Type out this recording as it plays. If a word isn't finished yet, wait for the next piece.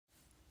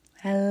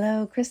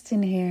Hello,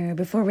 Kristen here.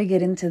 Before we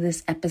get into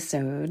this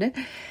episode,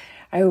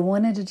 I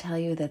wanted to tell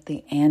you that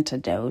the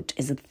antidote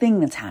is a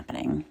thing that's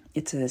happening.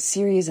 It's a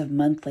series of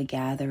monthly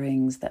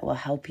gatherings that will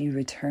help you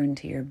return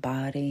to your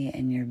body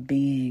and your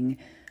being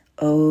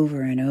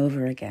over and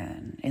over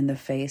again in the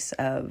face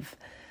of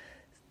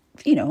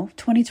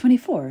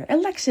 2024,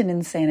 election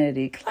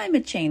insanity,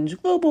 climate change,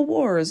 global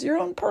wars, your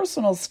own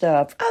personal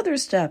stuff, other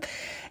stuff.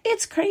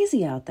 It's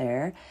crazy out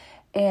there.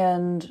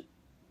 And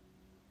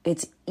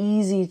it's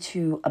easy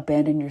to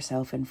abandon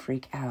yourself and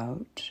freak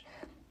out.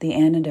 The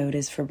antidote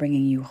is for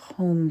bringing you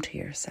home to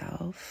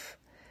yourself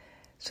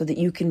so that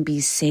you can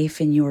be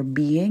safe in your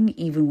being,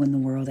 even when the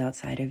world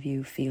outside of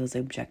you feels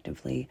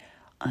objectively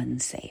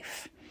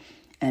unsafe.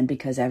 And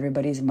because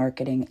everybody's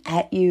marketing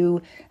at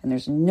you and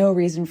there's no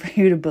reason for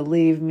you to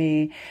believe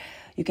me,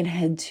 you can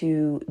head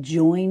to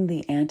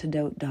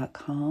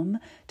jointheantidote.com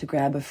to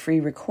grab a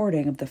free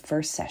recording of the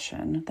first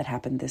session that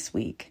happened this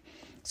week,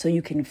 so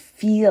you can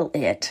feel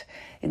it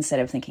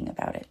instead of thinking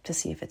about it to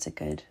see if it's a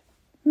good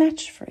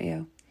match for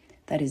you.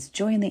 That is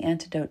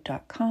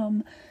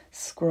jointheantidote.com.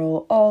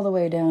 Scroll all the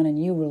way down and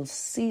you will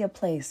see a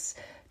place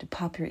to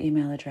pop your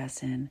email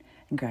address in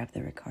and grab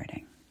the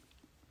recording.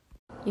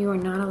 You are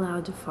not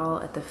allowed to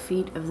fall at the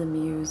feet of the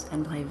muse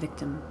and play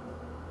victim.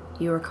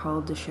 You are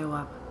called to show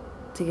up,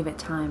 to give it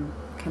time,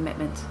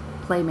 commitment,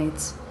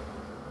 playmates.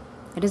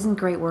 It isn't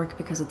great work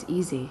because it's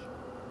easy.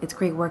 It's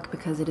great work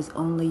because it is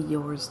only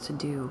yours to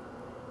do.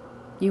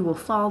 You will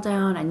fall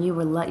down and you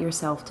will let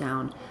yourself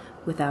down,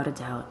 without a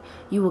doubt.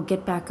 You will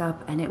get back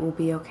up and it will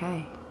be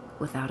okay,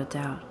 without a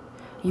doubt.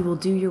 You will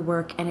do your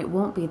work and it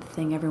won't be the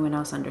thing everyone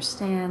else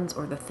understands,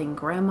 or the thing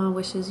grandma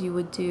wishes you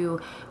would do,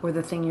 or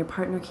the thing your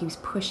partner keeps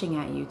pushing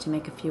at you to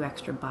make a few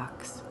extra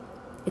bucks.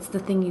 It's the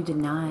thing you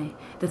deny,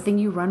 the thing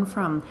you run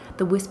from,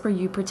 the whisper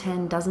you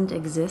pretend doesn't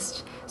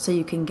exist so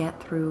you can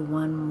get through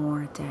one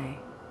more day.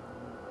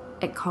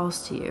 It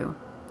calls to you,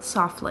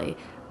 softly,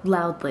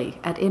 loudly,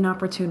 at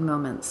inopportune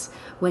moments,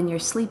 when you're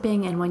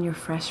sleeping and when you're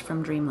fresh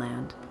from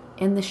dreamland,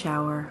 in the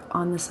shower,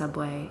 on the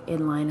subway,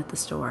 in line at the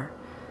store.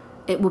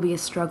 It will be a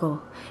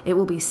struggle. It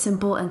will be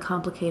simple and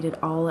complicated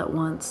all at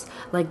once,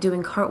 like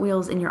doing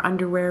cartwheels in your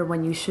underwear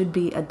when you should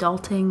be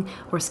adulting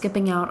or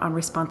skipping out on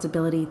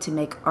responsibility to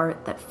make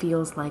art that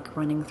feels like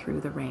running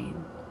through the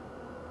rain.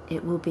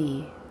 It will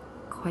be,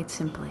 quite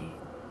simply,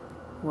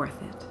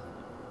 worth it.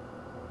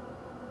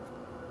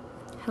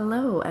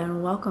 Hello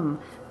and welcome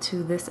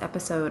to this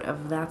episode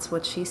of That's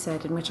What She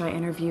Said, in which I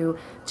interview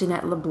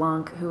Jeanette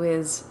LeBlanc, who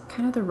is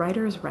kind of the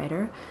writer's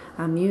writer,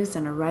 a muse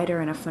and a writer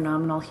and a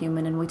phenomenal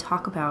human, and we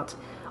talk about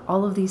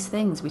all of these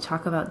things. We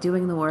talk about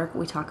doing the work,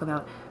 we talk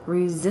about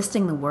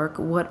resisting the work,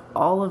 what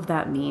all of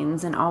that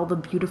means, and all the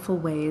beautiful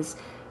ways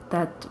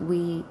that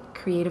we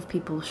creative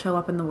people show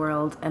up in the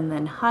world and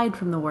then hide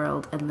from the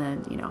world and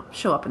then,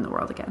 show up in the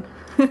world again.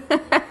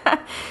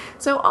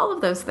 So all of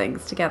those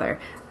things together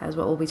is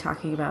what we'll be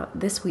talking about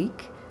this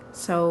week.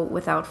 So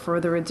without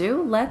further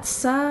ado,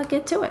 let's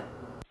get to it.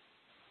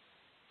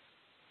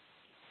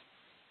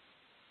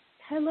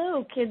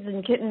 Hello, kids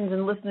and kittens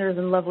and listeners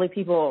and lovely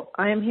people.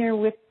 I am here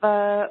with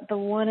the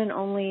one and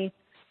only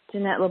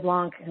Jeanette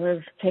LeBlanc, who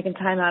has taken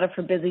time out of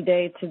her busy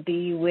day to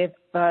be with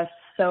us.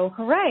 So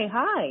hooray,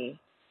 hi.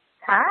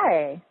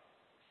 Hi.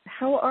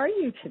 How are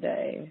you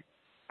today?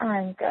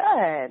 I'm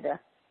good.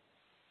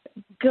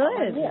 Good. How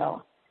are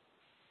you?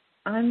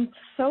 I'm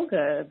so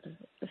good.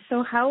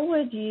 So how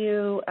would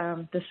you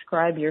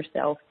describe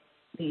yourself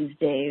these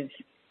days?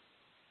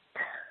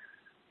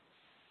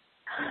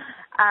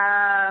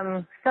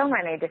 So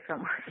many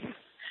different words.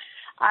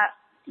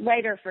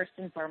 Writer first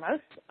and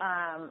foremost.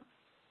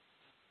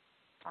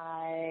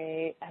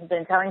 I have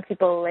been telling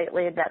people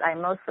lately that I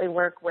mostly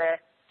work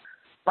with,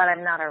 but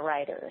I'm not a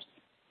writer.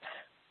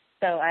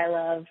 So I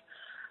love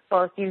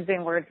both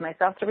using words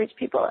myself to reach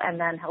people and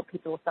then help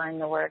people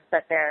find the words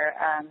that they're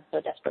so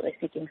desperately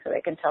seeking so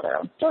they can tell their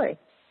own story.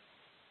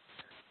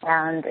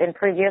 And in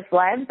previous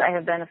lives, I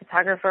have been a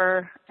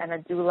photographer and a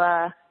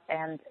doula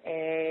and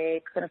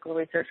a clinical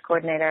research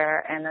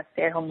coordinator and a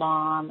stay-at-home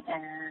mom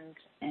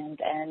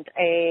and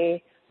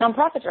a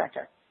nonprofit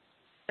director.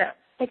 So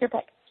take your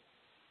pick.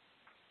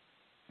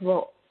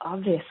 Well,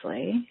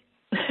 obviously.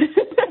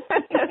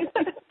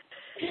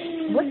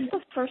 What's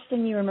the first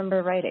thing you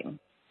remember writing?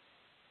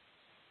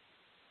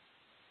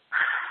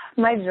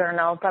 My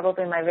journal,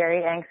 probably my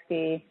very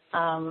angsty.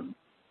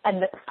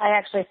 And I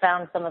actually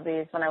found some of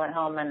these when I went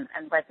home and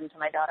read them to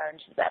my daughter,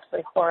 and she's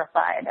absolutely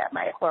horrified at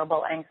my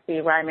horrible,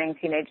 angsty, rhyming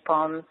teenage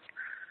poems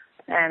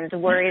and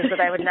worries that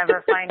I would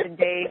never find a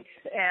date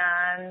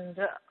and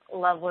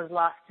love was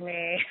lost to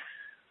me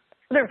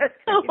for the rest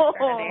of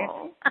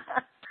eternity.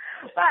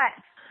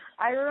 But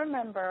I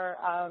remember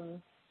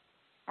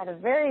at a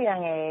very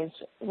young age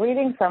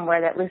reading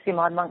somewhere that Lucy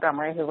Maud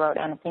Montgomery, who wrote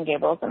Anne of St.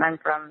 Gables, and I'm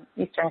from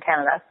Eastern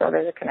Canada, so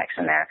there's a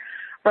connection there,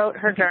 wrote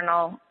her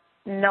journal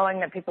knowing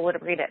that people would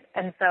read it.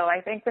 And so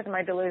I think with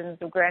my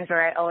delusions of grandeur,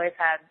 I always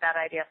had that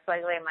idea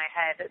slightly in my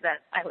head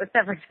that I was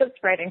never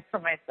just writing for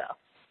myself.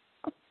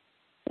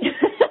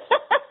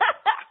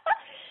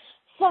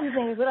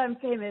 someday when I'm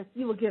famous,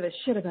 you will give a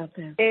shit about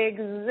this.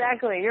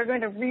 Exactly. You're going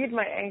to read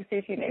my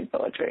angsty teenage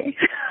poetry.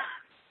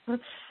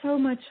 That's so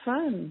much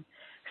fun.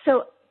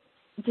 So,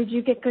 did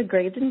you get good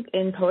grades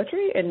in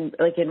poetry and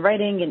like in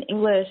writing, in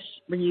English?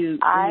 Were you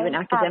an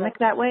academic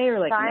that way, or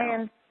like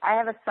science? No? I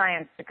have a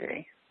science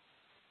degree.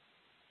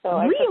 So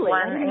really?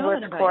 I took one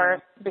English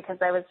course because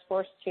I was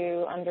forced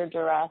to under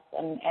duress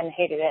and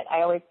hated it.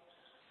 I always,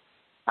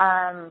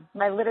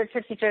 my literature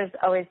teachers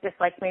always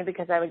disliked me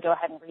because I would go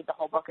ahead and read the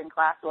whole book in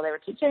class while they were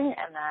teaching,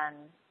 and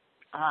then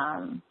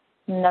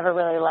never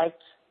really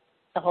liked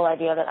the whole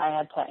idea that I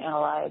had to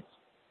analyze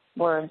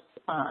words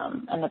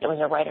and that there was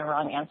a right or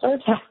wrong answer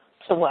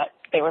to what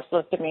they were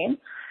supposed to mean.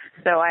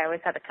 So I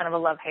always had a kind of a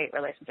love-hate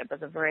relationship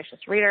as a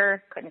voracious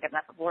reader, couldn't get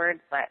enough of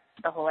words, but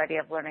the whole idea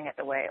of learning it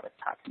the way it was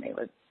taught to me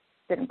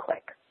didn't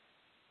click.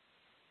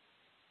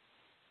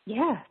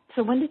 Yeah.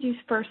 So when did you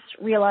first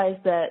realize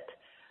that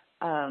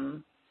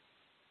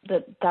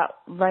that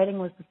writing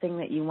was the thing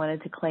that you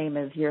wanted to claim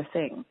as your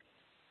thing?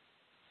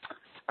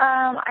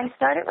 I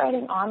started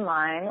writing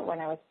online when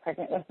I was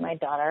pregnant with my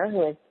daughter,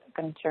 who is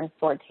going to turn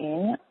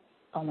 14.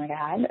 Oh, my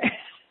God.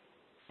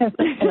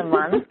 In a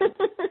month.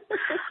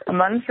 A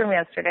month from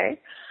yesterday.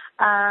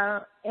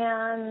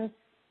 And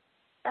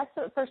that's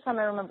the first time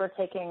I remember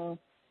taking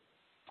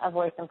a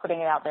voice and putting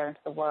it out there into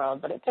the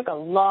world. But it took a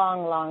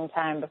long, long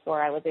time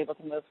before I was able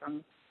to move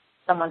from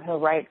someone who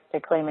writes to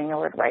claiming the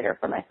word writer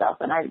for myself.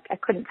 And I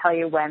couldn't tell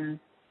you when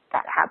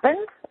that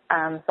happened,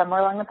 somewhere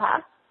along the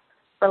path.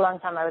 For a long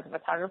time, I was a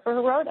photographer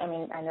who wrote. I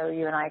mean, I know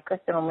you and I,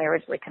 Kristen, when we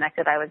originally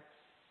connected, I was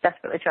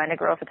desperately trying to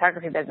grow a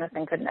photography business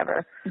and could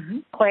never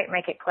quite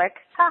make it click.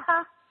 Ha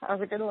ha, that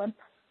was a good one.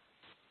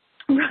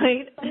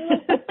 Right.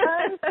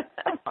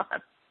 Come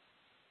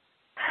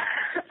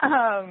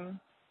on.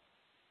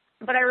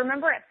 But I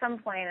remember at some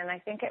point, and I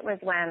think it was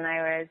when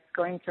I was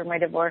going through my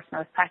divorce and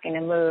I was packing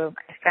to move,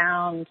 I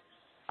found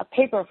a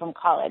paper from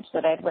college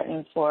that I'd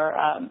written for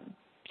an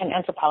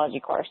anthropology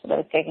course that I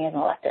was taking as an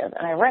elective.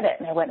 And I read it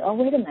and I went, oh,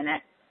 wait a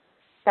minute.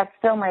 That's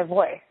still my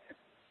voice.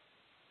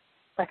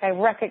 Like I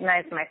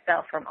recognized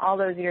myself from all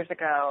those years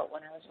ago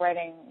when I was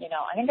writing,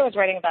 I think I was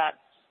writing about,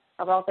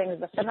 of all things,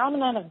 the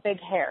phenomenon of big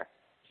hair.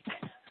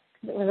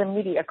 It was a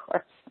media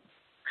course.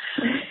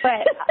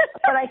 but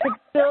I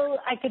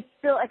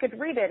could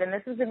read it. And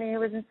this was me who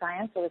was in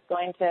science. I was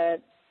going to,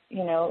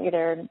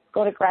 either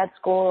go to grad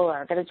school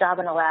or get a job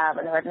in a lab.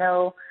 And there had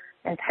no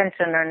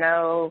intention or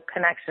no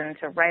connection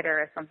to writer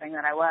as something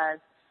that I was.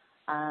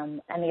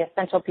 And the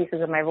essential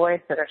pieces of my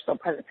voice that are still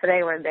present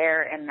today were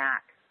there in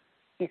that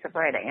piece of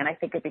writing. And I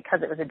think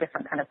because it was a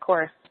different kind of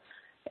course,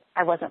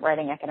 I wasn't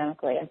writing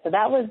academically. And so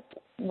that was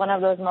one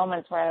of those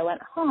moments where I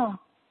went,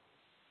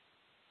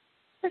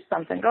 there's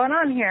something going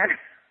on here.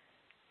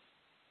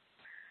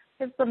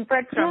 There's some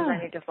breadcrumbs I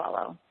need to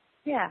follow.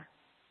 Yeah.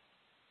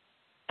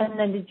 And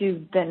then did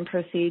you then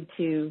proceed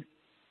to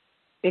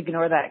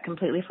ignore that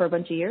completely for a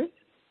bunch of years?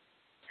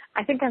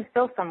 I think I'm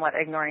still somewhat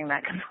ignoring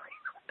that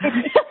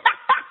completely.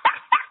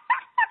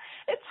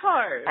 It's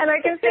hard. And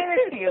I can say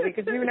this to you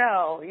because you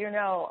know,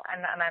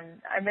 and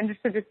I'm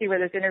interested to see where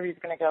this interview is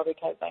going to go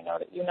because I know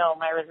that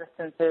my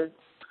resistance is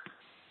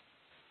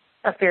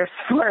a fierce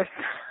force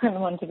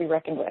and one to be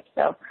reckoned with.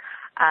 So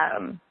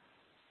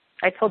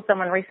I told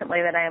someone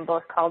recently that I am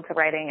both called to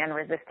writing and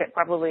resist it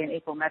probably in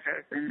equal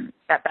measures, and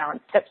that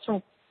balance tips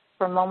from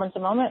moment to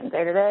moment and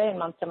day to day and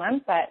month to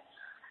month, but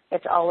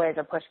it's always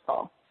a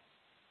push-pull.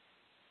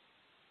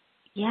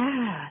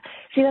 Yeah.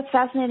 See, that's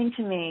fascinating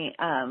to me.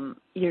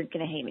 You're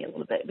going to hate me a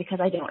little bit because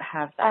I don't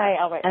have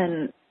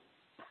that.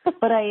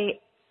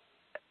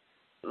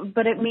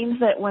 But it means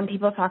that when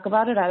people talk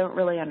about it, I don't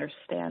really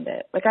understand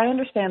it. Like, I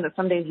understand that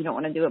some days you don't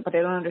want to do it, but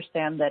I don't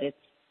understand that it's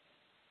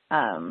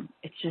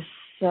just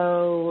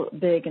so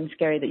big and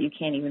scary that you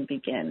can't even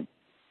begin.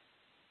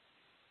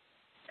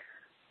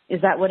 Is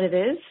that what it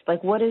is?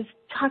 Like,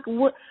 talk to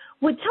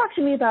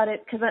me about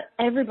it, because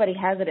everybody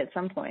has it at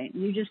some point.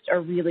 You just are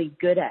really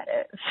good at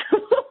it.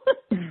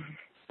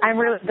 I'm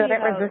really good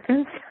at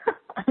resistance.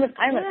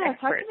 I'm an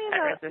expert talk to me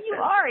about at resistance. You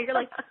are. You're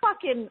like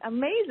fucking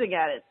amazing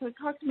at it. So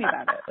talk to me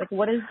about it. Like,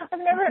 what is? I've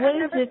never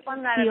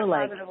spun that in a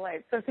like? positive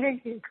light. So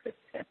thank you,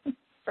 Kristen,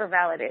 for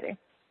validating.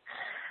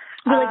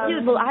 But like,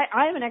 dude, well,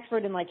 I'm an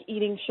expert in like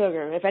eating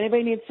sugar. If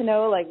anybody needs to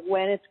know like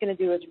when it's going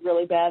to do its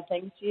really bad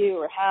things to you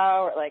or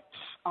how, or like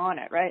on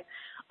it, right?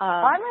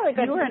 I'm really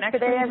good. You were an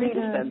expert in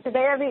resistance.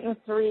 Today I've eaten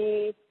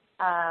 3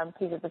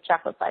 pieces of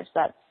chocolate fudge.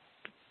 That's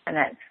and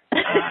that's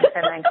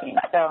 10-19.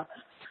 So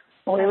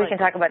we can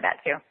talk about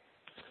that too.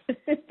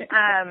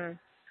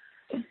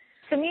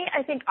 To me,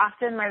 I think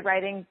often my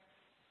writing,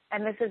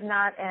 and this is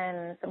not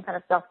in some kind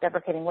of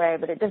self-deprecating way,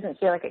 but it doesn't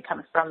feel like it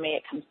comes from me,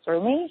 it comes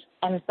through me.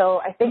 And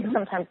so I think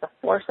sometimes the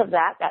force of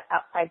that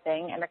outside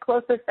thing, and the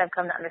closest I've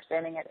come to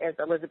understanding it is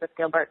Elizabeth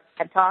Gilbert's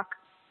TED Talk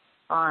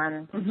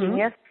on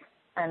genius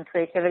and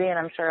creativity, and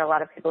I'm sure a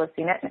lot of people have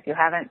seen it, and if you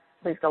haven't,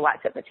 please go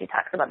watch it. But she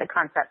talks about the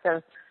concept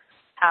of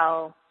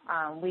how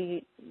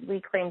we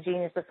claim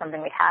genius as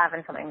something we have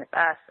and something that's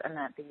us, and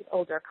that the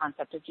older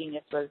concept of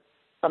genius was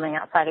something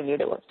outside of you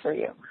that works for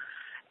you.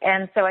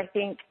 And so I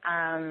think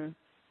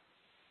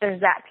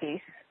there's that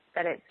piece,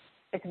 that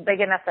it's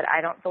big enough that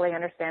I don't fully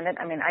understand it.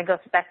 I mean, I go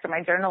back to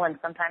my journal, and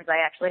sometimes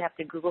I actually have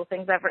to Google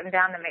things I've written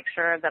down to make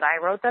sure that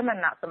I wrote them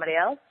and not somebody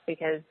else,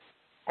 because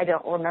I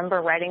don't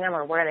remember writing them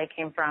or where they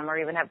came from or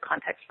even have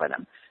context for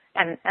them.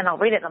 And I'll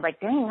read it and I'm like,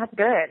 dang, that's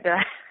good.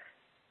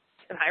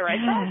 Did I write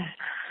that?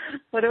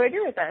 What do I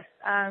do with this?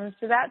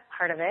 So that's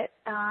part of it.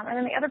 And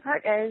then the other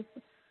part is,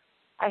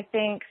 I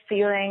think,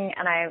 feeling,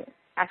 and I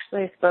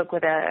actually spoke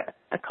with a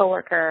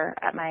coworker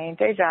at my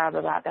day job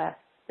about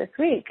this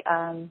week.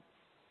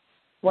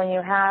 When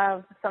you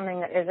have something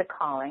that is a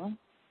calling,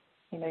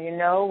 you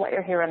know what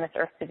you're here on this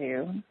earth to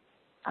do,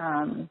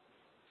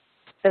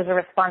 there's a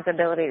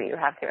responsibility that you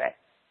have to it.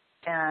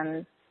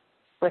 And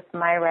with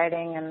my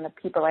writing and the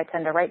people I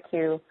tend to write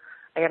to,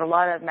 I get a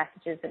lot of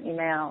messages and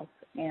emails,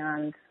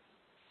 and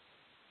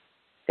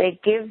they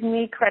give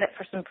me credit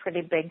for some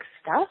pretty big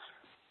stuff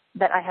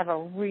that I have a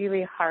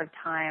really hard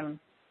time.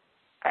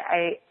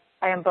 I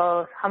am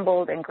both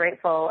humbled and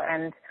grateful,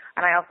 and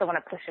I also want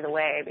to push it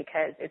away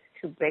because it's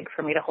too big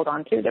for me to hold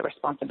on to, the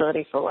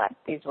responsibility for what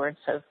these words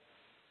have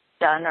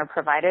done or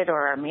provided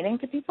or are meaning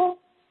to people.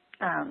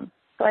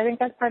 So I think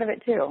that's part of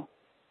it too.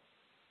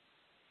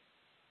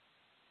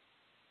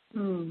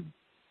 And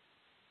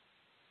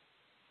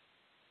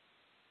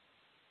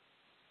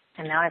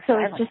now so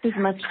it's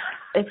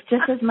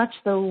just as much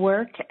the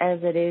work as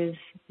it is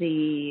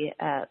the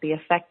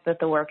effect that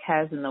the work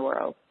has in the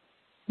world.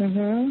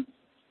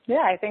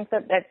 Yeah, I think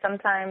that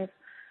sometimes,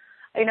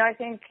 I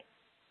think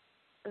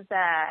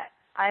that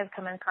I've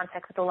come in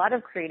contact with a lot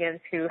of creatives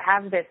who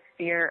have this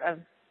fear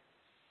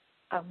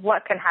of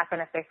what can happen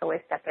if they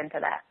fully step into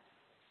that.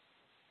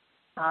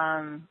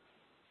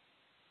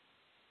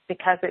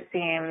 Because it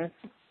seems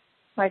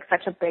like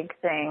such a big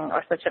thing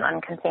or such an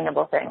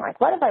uncontainable thing. Like,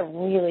 what if I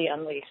really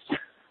unleashed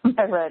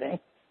my writing?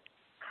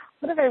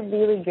 What if I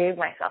really gave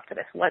myself to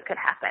this? What could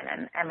happen?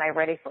 And am I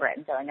ready for it?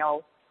 And do I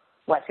know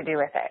what to do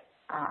with it?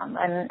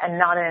 And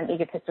not in an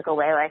egotistical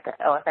way, like,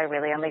 oh, if I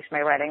really unleash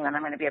my writing, then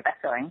I'm going to be a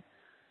best-selling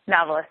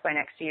novelist by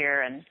next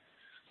year and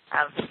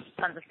have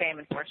tons of fame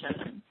and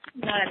fortune.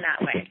 Not in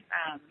that way.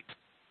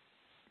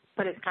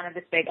 But it's kind of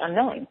this big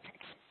unknown.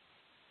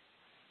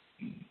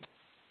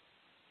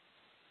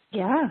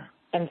 Yeah.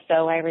 And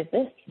so I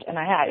resist, and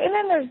I had. And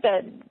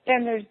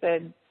then there's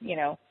the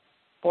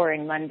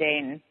boring,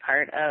 mundane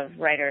part of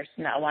writers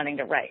not wanting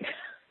to write.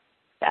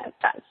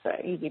 That's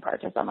the easy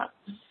part to sum up.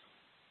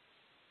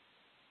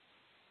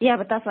 Yeah,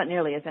 but that's not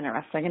nearly as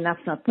interesting, and that's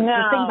not the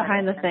thing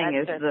behind the thing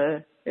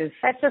is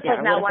that's just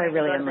like not wanting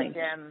really to go to the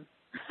gym.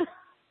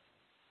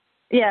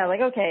 Yeah, like,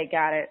 okay,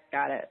 got it.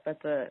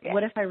 But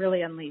what if I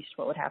really unleashed?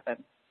 What would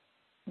happen?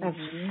 That's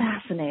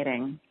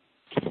fascinating.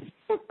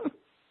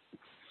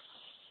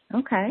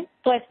 Okay.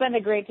 So I spend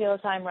a great deal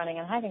of time running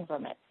and hiding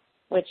from it,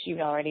 which you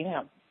already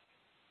know.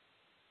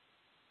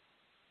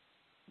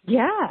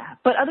 Yeah,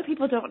 but other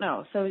people don't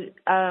know. So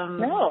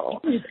no. You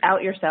can just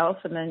out yourself,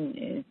 and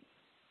then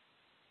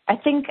I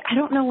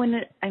don't know when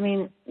I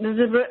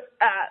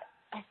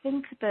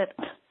think that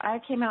I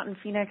came out in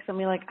Phoenix and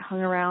we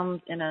hung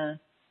around in a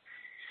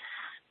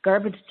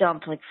garbage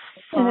dump in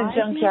a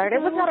junkyard.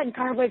 It was not a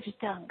garbage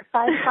dump.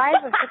 5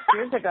 or 6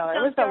 years ago. It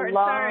was a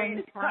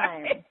long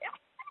time.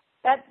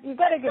 You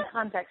got to give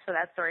context for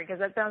that story because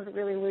that sounds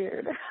really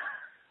weird.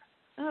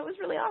 Oh, it was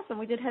really awesome.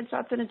 We did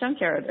headshots in a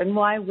junkyard, and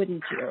why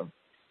wouldn't you?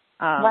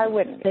 Why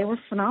wouldn't? They were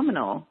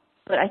phenomenal.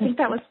 But I think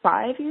that was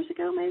 5 years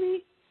ago,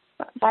 maybe?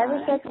 5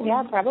 or 6?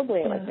 Yeah, probably.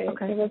 It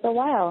was a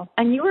while.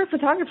 And you were a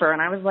photographer,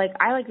 and I was like,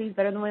 I like these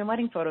better than my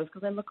wedding photos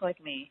because they look like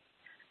me.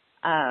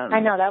 I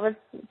know. That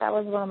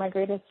was one of my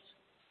greatest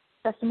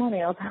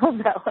testimonials. I love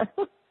that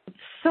one.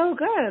 So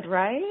good,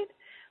 right?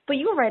 But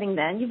you were writing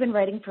then. You've been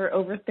writing for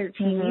over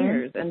 13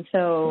 years. And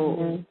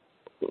so,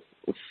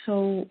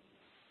 so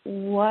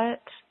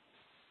what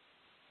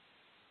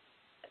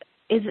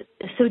is it?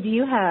 So do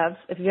you have,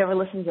 if you've ever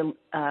listened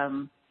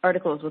to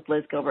articles with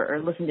Liz Gilbert or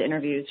listened to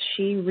interviews,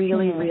 she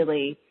really,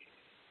 really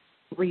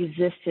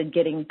resisted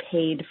getting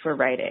paid for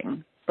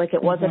writing. Like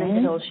it wasn't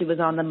until she was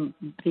on the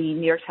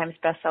New York Times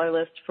bestseller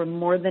list for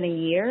more than a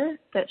year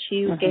that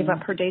she gave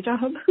up her day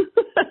job.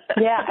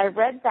 Yeah, I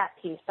read that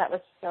piece. That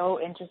was so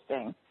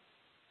interesting.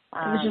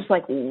 It was just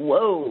like,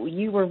 whoa,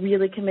 you were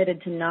really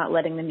committed to not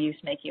letting the muse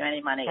make you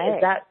any money. Right.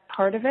 Is that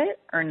part of it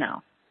or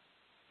no?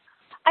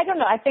 I don't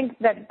know. I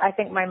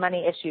think my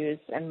money issues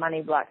and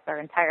money blocks are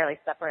entirely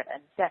separate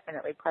and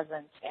definitely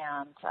present,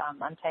 and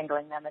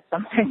untangling them is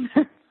something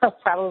I'll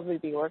probably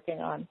be working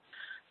on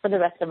for the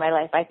rest of my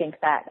life. I think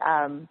that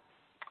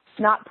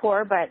not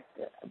poor, but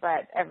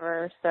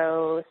ever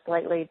so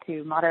slightly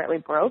to moderately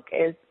broke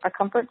is a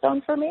comfort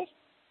zone for me.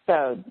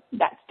 So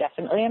that's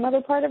definitely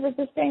another part of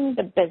resisting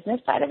the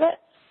business side of it,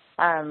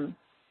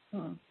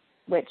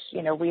 which,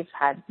 we've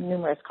had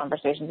numerous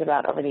conversations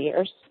about over the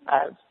years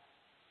of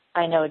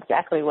I know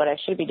exactly what I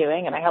should be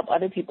doing, and I help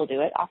other people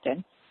do it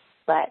often,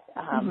 but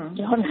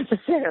don't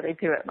necessarily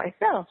do it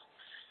myself.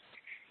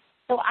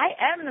 So I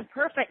am the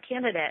perfect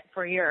candidate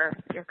for your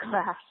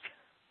class.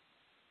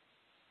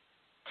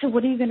 So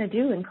what are you going to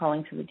do in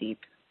Calling to the Deep?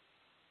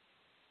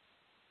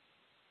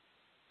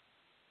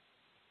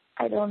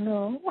 I don't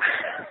know.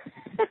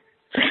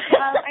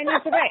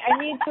 I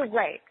need to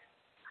write.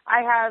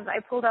 I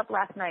pulled up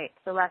last night.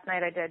 So last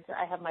night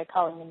I have my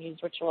Calling the Muse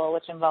ritual,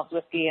 which involves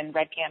whiskey and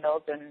red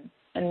candles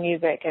and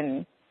music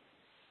and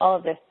all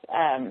of this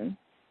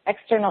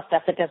external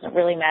stuff that doesn't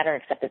really matter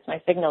except it's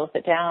my signal to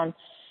sit down.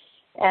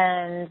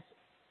 And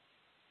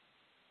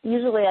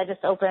usually I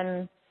just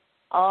open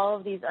all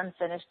of these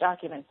unfinished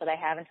documents that I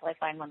have until I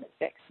find one that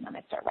sticks, and then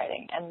I start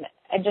writing. And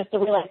just the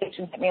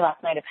realization hit me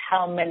last night of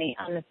how many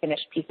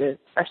unfinished pieces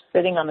are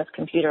sitting on this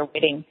computer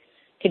waiting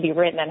to be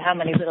written, and how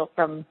many little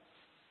from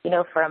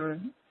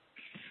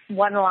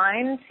one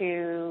line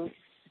to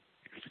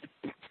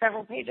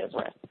several pages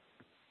worth.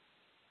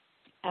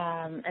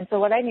 And so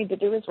what I need to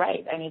do is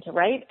write. I need to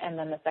write, and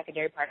then the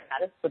secondary part of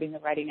that is putting the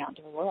writing out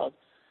into the world.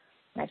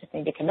 And I just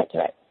need to commit to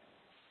it.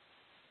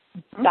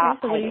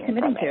 Stop. So what are you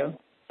committing to?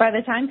 By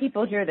the time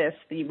people hear this,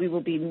 we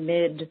will be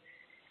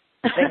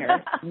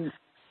mid-singer.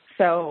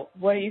 So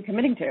what are you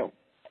committing to?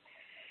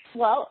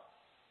 Well,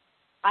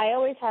 I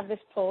always have this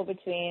pull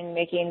between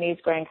making these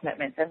grand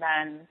commitments and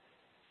then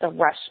the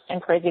rush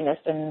and craziness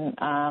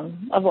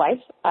of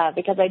life,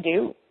 because I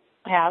do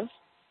have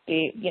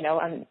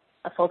I'm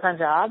a full-time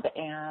job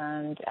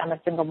and I'm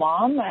a single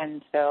mom,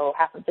 and so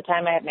half of the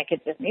time I have my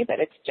kids with me, but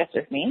it's just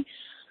with me.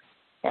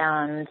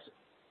 And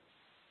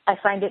I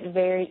find it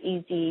very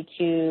easy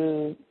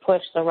to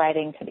push the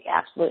writing to the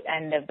absolute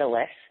end of the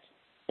list.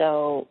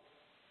 So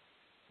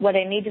what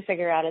I need to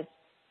figure out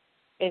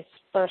is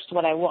first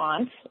what I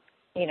want.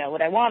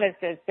 What I want is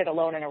to sit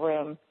alone in a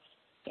room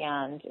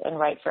and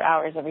write for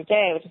hours every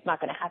day, which is not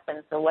going to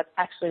happen. So what's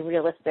actually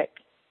realistic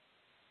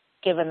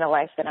given the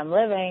life that I'm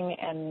living,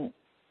 and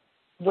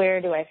where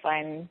do I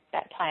find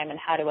that time, and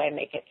how do I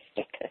make it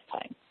stick this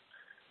time?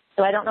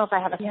 So I don't know if I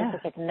have a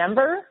specific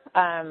number,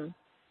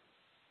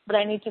 but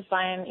I need to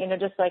find,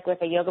 just like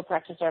with a yoga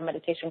practice or a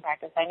meditation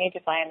practice, I need to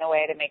find a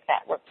way to make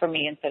that work for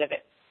me instead of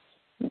it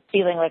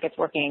feeling like it's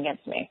working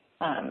against me.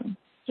 And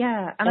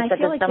I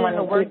feel like someone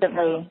there's a word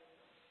recently.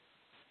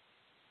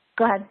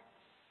 Go ahead.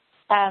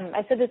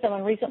 I said to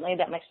someone recently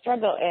that my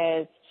struggle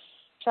is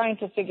trying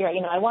to figure out,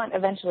 I want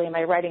eventually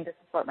my writing to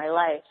support my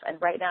life, and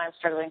right now I'm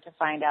struggling to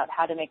find out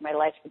how to make my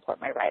life support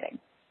my writing.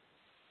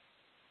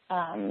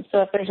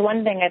 So if there's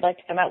one thing I'd like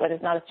to come out with,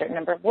 is not a certain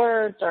number of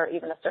words or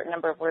even a certain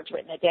number of words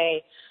written a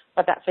day,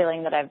 but that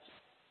feeling that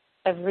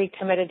I've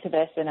recommitted to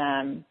this in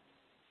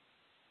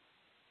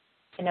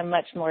a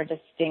much more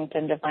distinct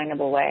and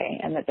definable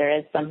way, and that there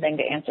is something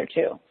to answer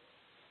to,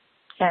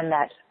 and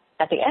that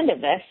at the end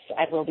of this,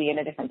 I will be in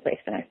a different place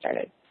than I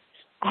started.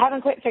 I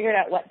haven't quite figured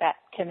out what that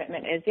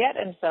commitment is yet,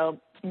 and so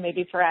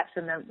maybe perhaps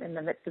in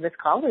the midst of this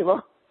call, we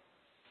will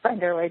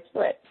find our way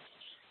to it.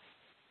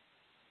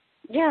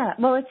 Yeah,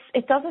 well,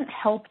 it doesn't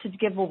help to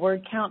give a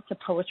word count to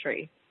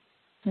poetry,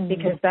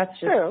 because that's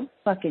just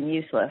fucking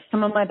useless.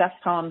 Some of my best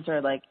poems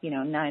are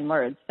 9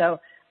 words. So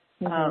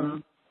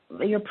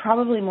you're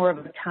probably more of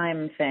a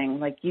time thing.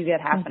 Like, you get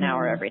half an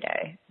hour every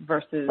day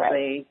versus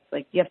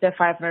you have to have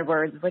 500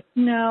 words. Like,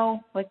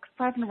 no,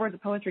 500 words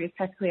of poetry is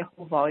technically a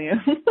whole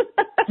volume.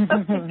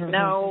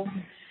 No.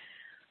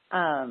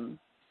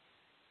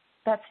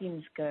 That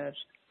seems good.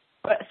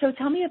 So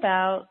tell me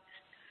about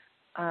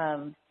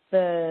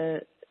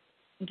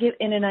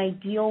in an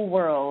ideal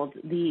world,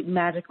 the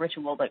magic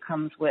ritual that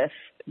comes with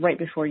right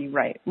before you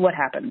write. What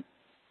happens?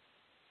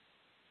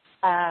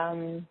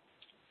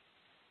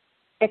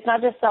 It's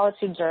not just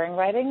solitude during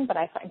writing, but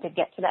I find to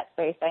get to that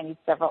space, I need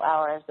several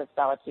hours of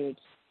solitude.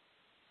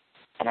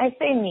 And I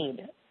say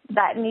need.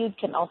 That need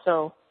can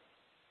also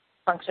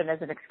function as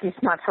an excuse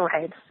not to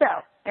write. So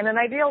in an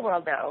ideal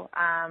world, though,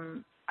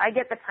 I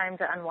get the time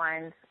to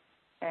unwind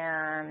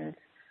and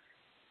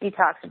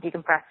detox and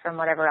decompress from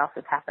whatever else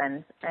has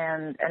happened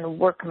and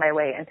work my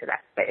way into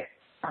that space.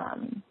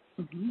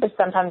 Which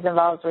sometimes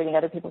involves reading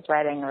other people's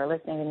writing or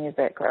listening to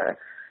music or,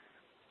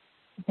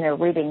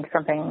 reading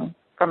something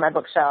from my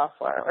bookshelf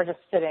or just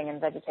sitting and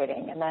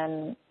vegetating. And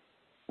then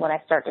when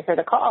I start to hear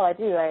the call,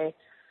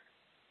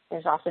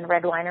 there's often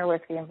red wine or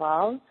whiskey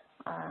involved.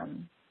 I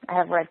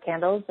have red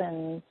candles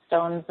and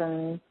stones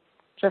and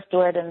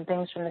driftwood and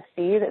things from the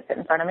sea that sit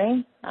in front of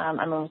me. I'm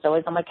almost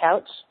always on my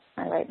couch.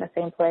 I write in the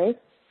same place.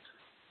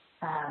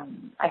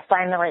 I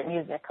find the right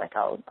music.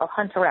 I'll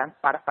hunt around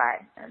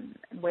Spotify and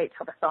wait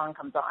till the song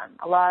comes on.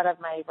 A lot of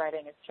my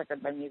writing is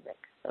triggered by music,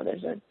 so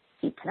there's a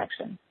deep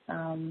connection.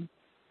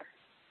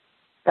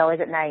 It's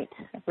always at night.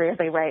 I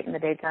rarely write in the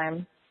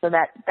daytime, so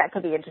that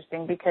could be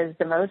interesting, because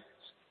the most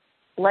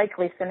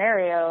likely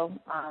scenario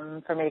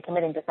for me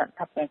committing to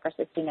something for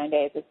 69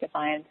 days is to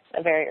find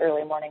a very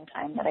early morning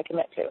time that I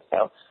commit to.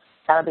 So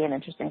that'll be an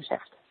interesting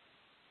shift.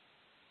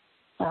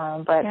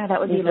 But that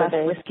would be less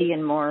whiskey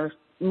and more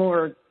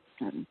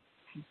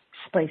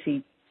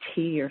spicy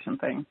tea or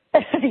something.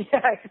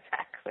 Yeah,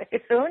 exactly.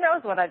 So who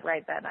knows what I'd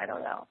write then? I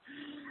don't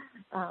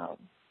know.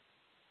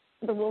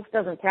 The wolf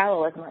doesn't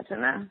prowl as much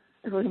in the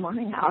early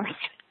morning hours.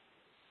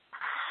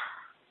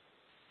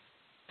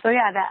 So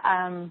yeah,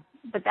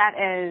 but that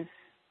is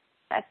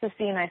That's the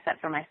scene I set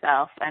for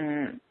myself.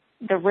 And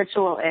the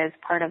ritual is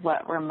part of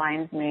what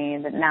reminds me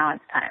that now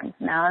it's time.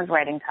 Now is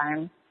writing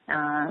time,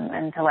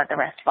 and to let the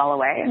rest fall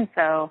away. And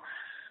so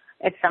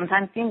it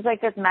sometimes seems like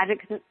this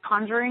magic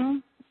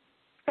conjuring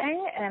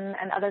thing, and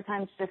other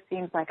times just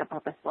seems like a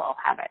purposeful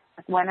habit.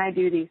 When I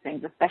do these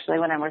things, especially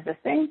when I'm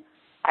resisting,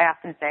 I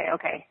often say,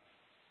 okay,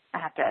 I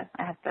have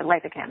to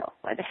light the candles.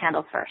 Light the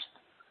candles first.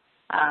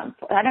 I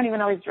don't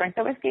even always drink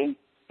the whiskey.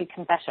 Be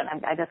confession,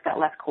 I just got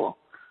less cool.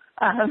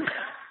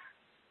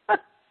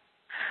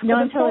 No,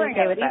 I'm totally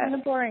okay with that. Even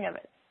the pouring of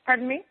it.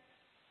 Pardon me?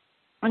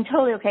 I'm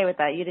totally okay with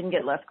that. You didn't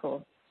get less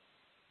cool.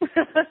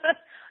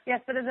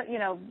 Yes, but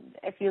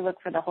if you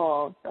look for the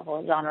whole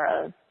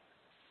genre of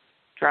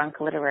drunk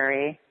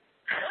literary,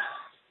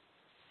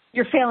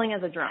 you're failing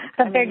as a drunk.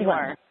 The big one.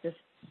 Are. Just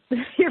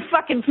you're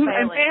fucking failing.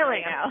 I'm failing.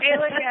 Right now. I'm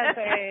failing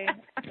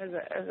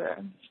as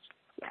a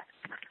yes.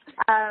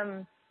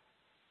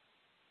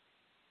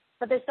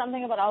 But there's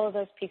something about all of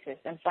those pieces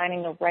and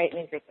finding the right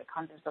music that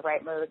conjures the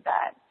right mood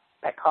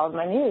that calls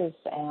my muse.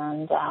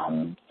 And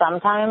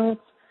sometimes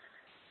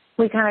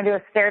we kind of do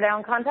a stare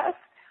down contest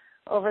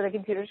over the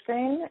computer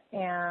screen,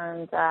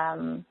 and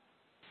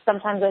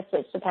sometimes I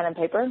switch to pen and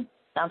paper,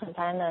 fountain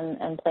pen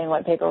and plain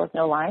white paper with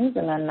no lines,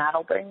 and then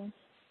that'll bring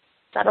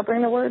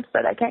the words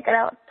that I can't get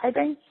out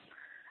typing.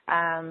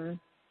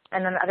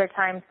 And then other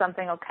times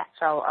something will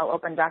catch. I'll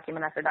open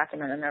document after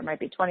document, and there might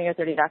be 20 or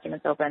 30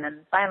 documents open,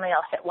 and finally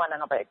I'll hit one,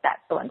 and I'll be like,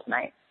 that's the one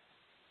tonight.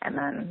 And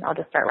then I'll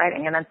just start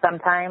writing. And then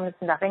sometimes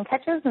nothing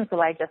catches, and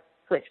so I just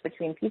switch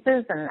between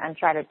pieces and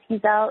try to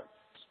tease out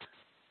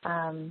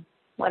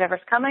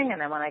whatever's coming. And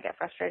then when I get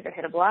frustrated or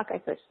hit a block, I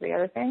switch to the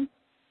other thing.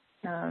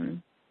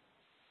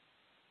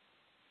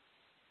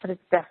 But it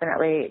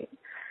definitely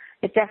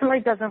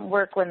doesn't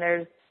work when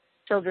there's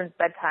children's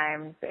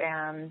bedtimes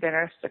and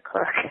dinners to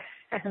cook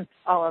and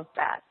all of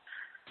that.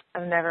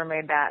 I've never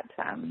made that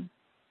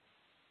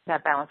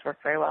balance work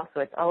very well.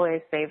 So it's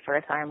always saved for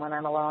a time when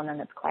I'm alone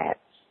and it's quiet.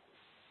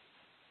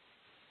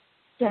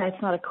 Yeah,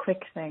 it's not a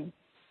quick thing.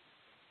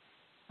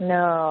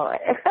 No,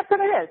 except that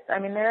it is. I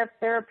mean, there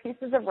are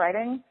pieces of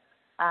writing.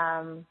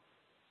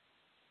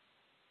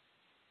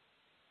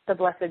 The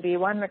Blessed Bee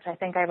one, which I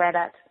think I read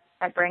at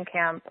Brain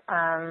Camp,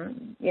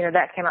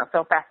 that came out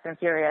so fast and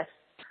furious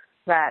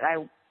that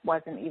I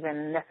wasn't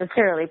even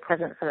necessarily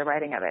present for the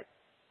writing of it.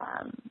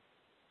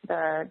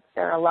 There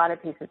are a lot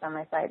of pieces on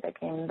my site that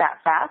came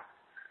that fast.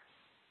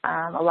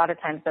 A lot of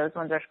times those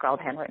ones are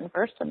scrawled handwritten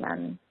first and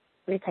then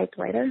retyped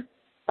later.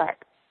 But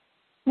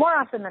more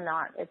often than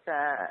not, it's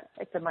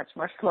a much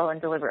more slow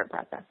and deliberate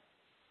process.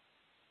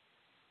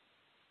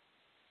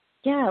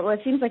 Yeah, well, it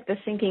seems like the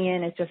sinking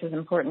in is just as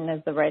important as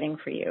the writing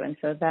for you. And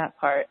so that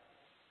part,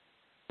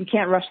 you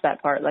can't rush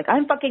that part. Like,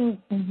 I'm fucking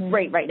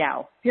great right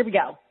now. Here we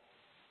go.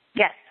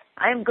 Yes,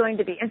 I am going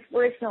to be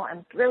inspirational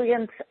and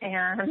brilliant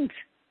and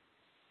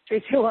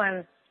 3, 2,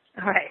 1.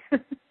 All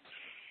right.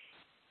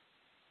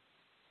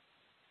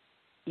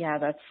 Yeah,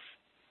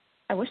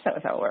 I wish that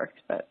was how it worked,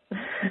 but.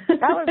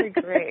 That would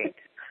be great.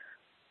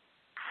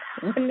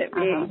 Wouldn't it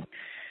be?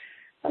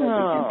 That would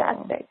be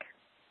fantastic.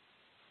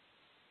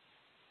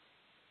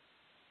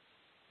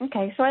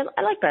 Okay, so I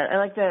like that. I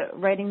like the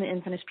writing the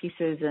unfinished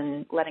pieces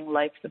and letting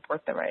life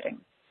support the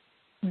writing.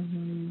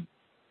 Mm-hmm.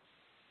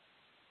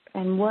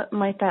 And what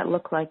might that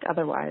look like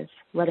otherwise,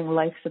 letting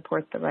life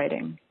support the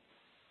writing?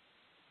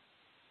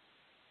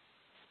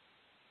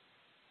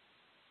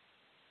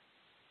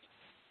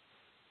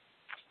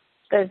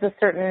 There's a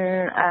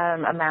certain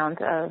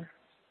amount of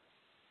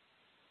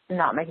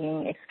not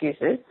making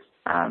excuses,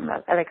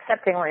 of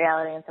accepting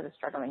reality instead of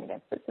struggling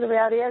against it. So the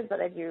reality is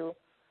that I do,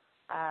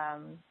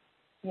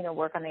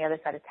 work on the other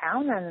side of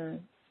town,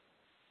 and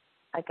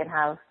I can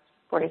have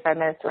 45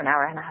 minutes to an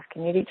hour and a half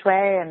commute each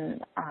way,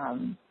 and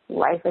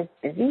life is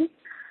busy.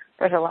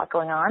 There's a lot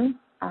going on.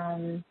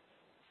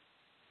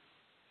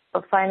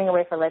 But finding a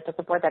way for life to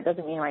support that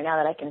doesn't mean right now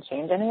that I can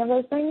change any of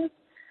those things.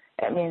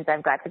 It means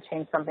I've got to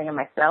change something in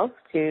myself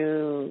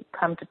to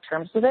come to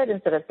terms with it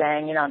instead of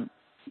saying,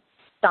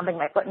 stomping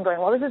my foot and going,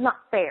 well, this is not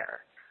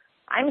fair.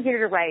 I'm here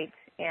to write,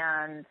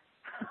 and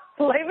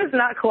life is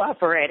not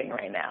cooperating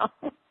right now.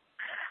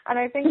 And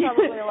I think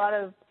probably a lot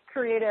of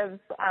creatives,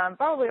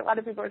 probably a lot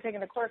of people who are taking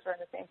the course are in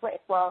the same place.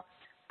 Well,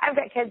 I've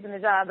got kids and a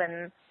job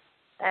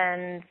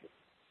and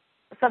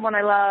someone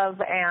I love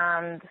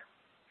and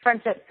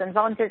friendships and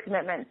volunteer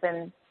commitments,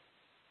 and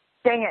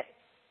dang it,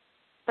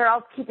 they're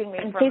all keeping me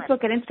and from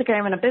Facebook and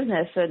Instagram and a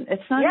business, and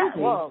it's not easy.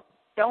 Yeah, well,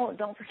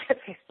 don't forget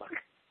Facebook.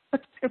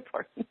 That's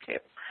important too.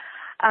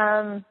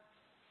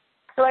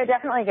 So I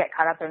definitely get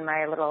caught up in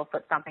my little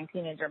foot stomping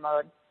teenager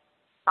mode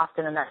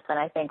often enough, and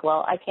I think,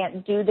 well, I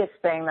can't do this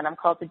thing that I'm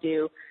called to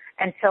do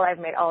until I've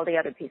made all the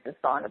other pieces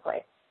fall into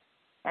place.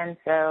 And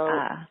so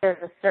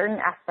there's a certain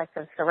aspect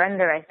of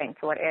surrender, I think,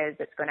 to what is.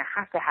 It's going to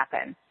have to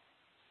happen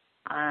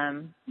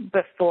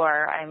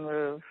before I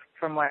move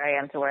from where I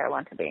am to where I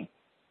want to be.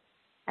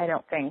 I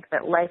don't think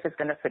that life is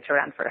going to switch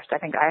around first. I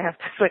think I have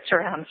to switch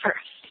around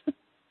first.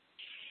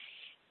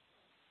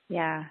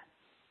 Yeah.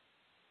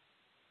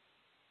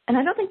 And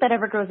I don't think that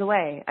ever goes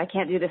away. I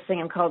can't do this thing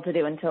I'm called to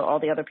do until all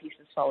the other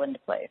pieces fall into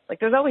place. Like,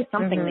 there's always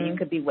something that you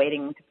could be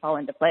waiting to fall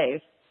into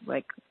place.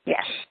 Like,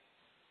 yes,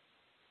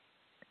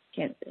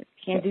 can't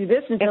do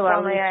this until I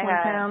lose 20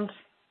 pounds.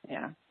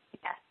 Yeah.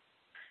 Yes.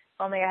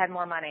 If only I had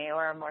more money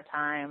or more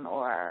time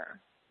or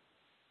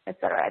et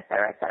cetera, et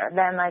cetera, et cetera.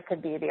 Then I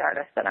could be the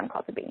artist that I'm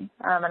called to be.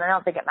 And I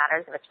don't think it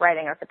matters if it's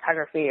writing or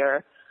photography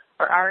or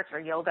art or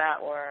yoga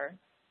or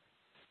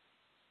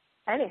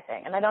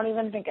anything. And I don't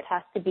even think it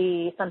has to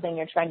be something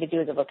you're trying to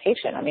do as a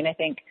vocation. I mean, I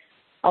think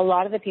a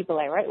lot of the people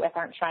I write with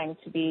aren't trying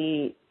to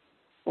be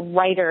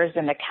writers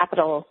in the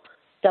capital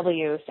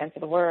W sense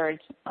of the word,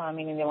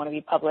 meaning they want to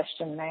be published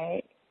and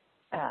they,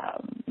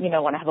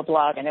 want to have a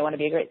blog and they want to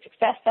be a great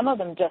success. Some of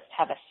them just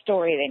have a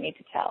story they need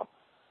to tell.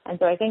 And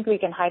so I think we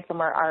can hide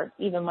from our art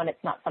even when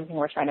it's not something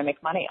we're trying to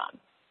make money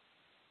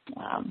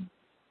on,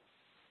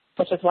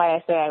 which is why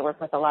I say I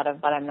work with a lot of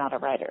but I'm not a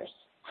writers.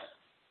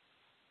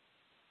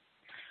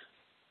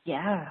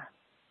 Yeah.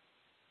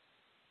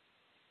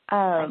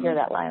 I hear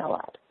that line a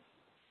lot.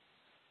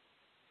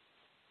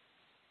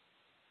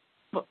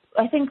 Well,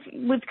 I think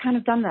we've kind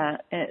of done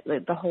that.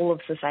 The whole of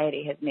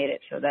society has made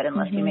it so that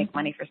unless you make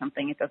money for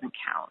something, it doesn't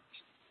count.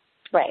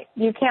 Right.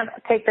 You can't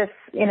take this,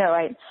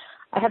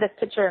 I had this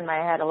picture in my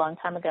head a long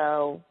time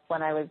ago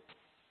when I was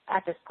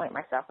at this point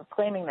myself of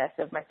claiming this,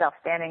 of myself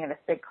standing in this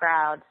big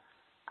crowd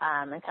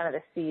and kind of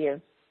the sea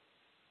of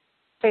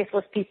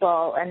faceless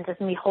people and just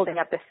me holding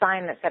up this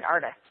sign that said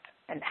artist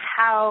and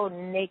how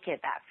naked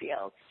that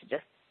feels to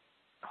just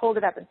hold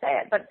it up and say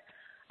it. But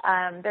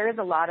there is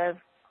a lot of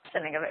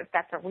questioning of if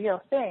that's a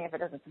real thing if it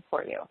doesn't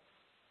support you.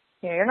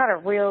 You're not a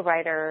real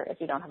writer if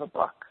you don't have a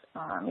book.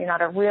 You're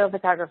not a real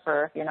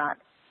photographer if you're not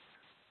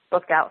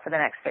booked out for the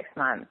next 6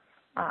 months.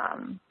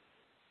 And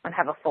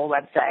have a full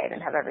website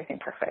and have everything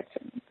perfect.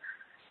 And,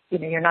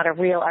 you're not a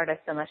real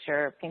artist unless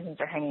your paintings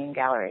are hanging in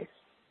galleries.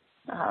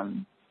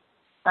 And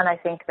I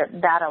think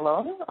that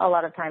alone a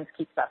lot of times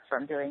keeps us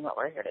from doing what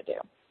we're here to do.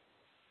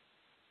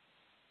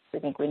 I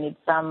think we need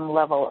some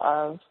level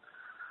of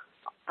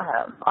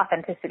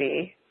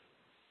authenticity,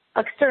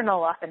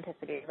 external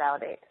authenticity to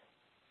validate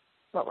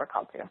what we're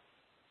called to.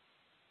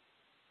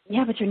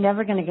 Yeah, but you're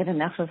never going to get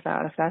enough of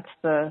that if that's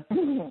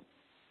the...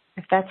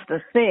 If that's the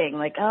thing,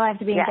 like, I have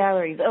to be in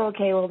galleries. Oh,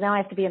 okay, well, now I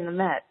have to be in the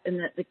Met. And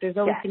there's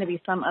always going to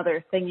be some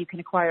other thing you can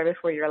acquire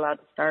before you're allowed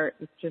to start.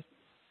 It's just,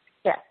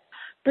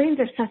 brains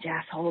are such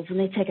assholes, and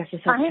they take us to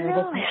such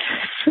terrible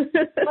places.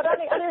 But on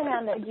the other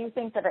hand, I do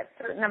think that a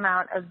certain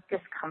amount of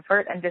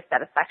discomfort and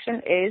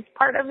dissatisfaction is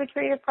part of the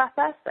creative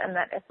process, and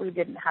that if we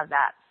didn't have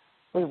that,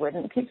 we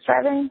wouldn't keep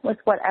striving with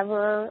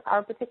whatever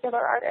our particular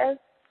art is.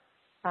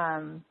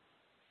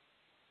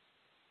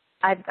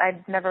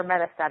 I've never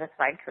met a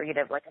satisfied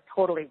creative, like a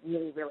totally,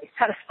 really, really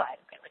satisfied.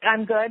 Like,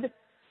 I'm good.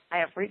 I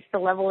have reached the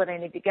level that I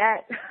need to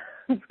get.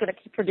 I'm just going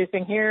to keep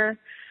producing here.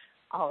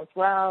 All is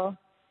well.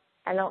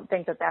 I don't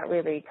think that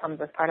really comes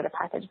as part of the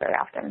package very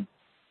often.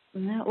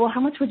 No. Well,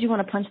 how much would you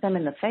want to punch them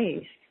in the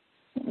face?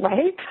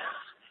 Right?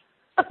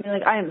 You're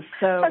like, I am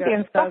so That'd be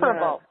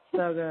insufferable.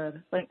 So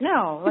good. Like,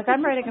 no. Like,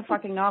 I'm writing a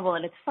fucking novel,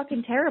 and it's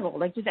fucking terrible.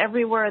 Like, just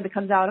every word that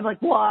comes out, I'm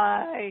like,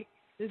 why?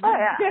 This is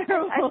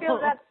terrible. I feel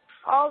that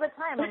all the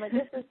time. I'm like,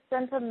 this is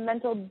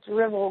sentimental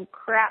drivel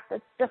crap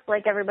that's just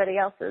like everybody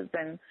else's,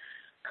 and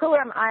who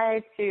am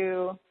I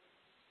to,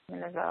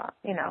 there's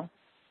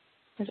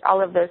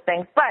all of those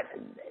things. But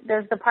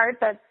there's the part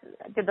that's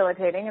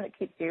debilitating and it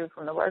keeps you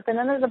from the work, and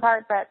then there's the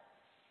part that's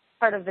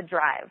part of the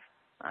drive.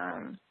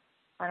 And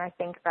I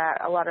think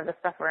that a lot of the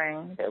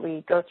suffering that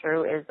we go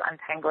through is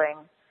untangling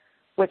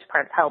which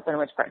parts help and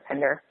which parts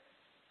hinder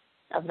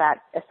of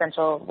that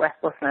essential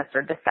restlessness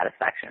or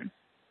dissatisfaction.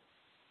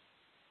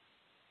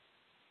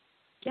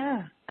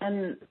 Yeah,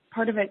 and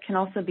part of it can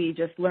also be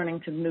just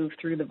learning to move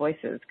through the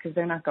voices because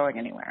they're not going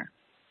anywhere.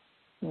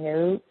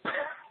 Nope.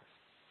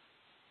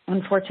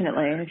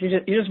 Unfortunately, if you're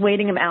just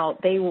waiting them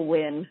out, they will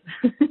win.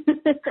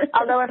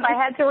 Although if I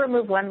had to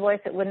remove one voice,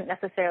 it wouldn't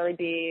necessarily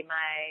be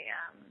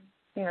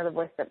my, the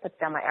voice that puts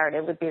down my art.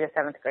 It would be the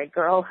 7th grade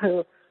girl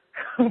who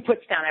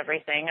puts down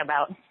everything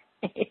about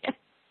me.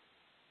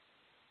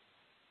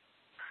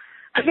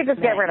 I could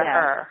just get rid of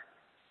her.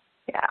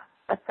 Yeah,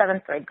 a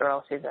 7th grade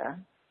girl. She's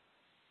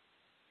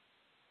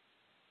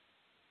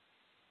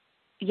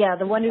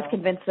the one who's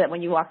convinced that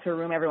when you walk through a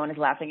room, everyone is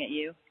laughing at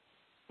you.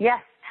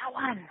 Yes, that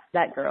one.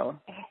 That girl.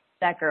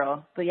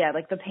 But yeah,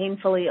 like the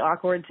painfully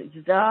awkward.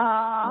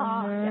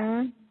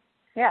 Mm-hmm.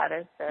 Yeah,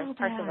 there's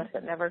parts of us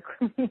that never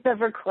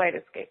quite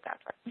escape that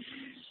part.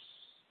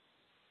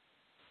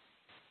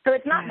 So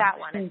it's not that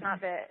one. It's not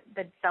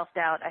the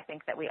self-doubt, I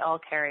think, that we all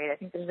carry. I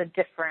think there's a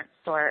different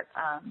sort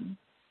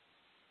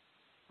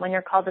when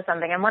you're called to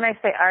something. And when I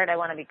say art, I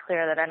want to be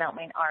clear that I don't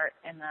mean art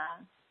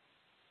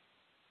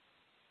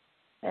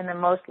in the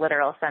most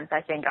literal sense.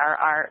 I think our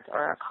art or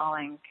our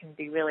calling can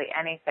be really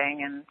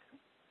anything. And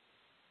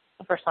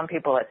for some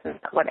people, it's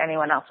not what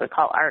anyone else would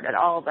call art at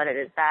all, but it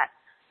is that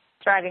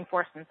driving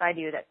force inside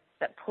you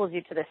that pulls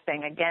you to this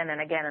thing again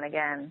and again and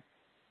again.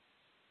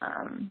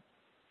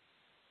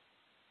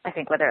 I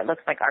think whether it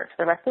looks like art to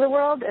the rest of the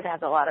world, it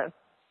has a lot of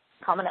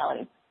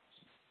commonality.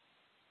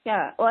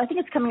 Yeah. Well, I think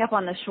it's coming up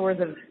on the shores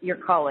of your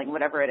calling,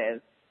 whatever it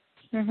is.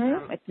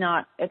 Mm-hmm. It's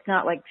not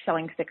like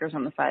selling stickers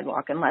on the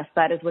sidewalk, unless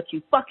that is what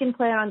you fucking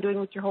plan on doing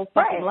with your whole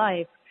fucking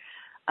life.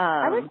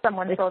 I wish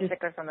someone sold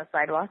stickers on the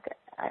sidewalk.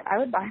 I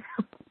would buy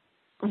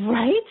them.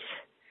 Right?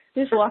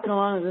 Just walking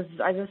along,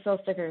 I just sell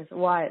stickers.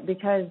 Why?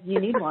 Because you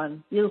need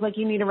one. You look like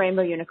you need a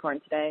rainbow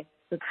unicorn today.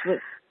 This is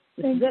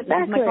it. This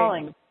is my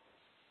calling.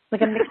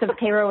 Like a mix of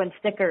tarot and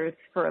stickers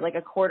for like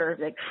a quarter.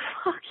 Like,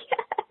 fuck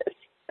yes.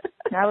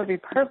 That would be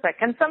perfect.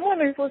 Can someone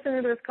who's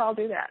listening to this call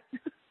do that?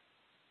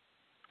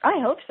 I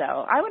hope so.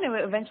 I want to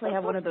eventually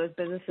have one of those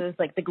businesses,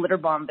 like the glitter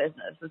bomb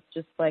business. It's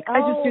just like, I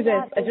just do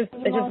this. I just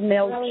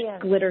mail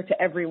glitter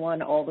to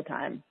everyone all the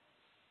time.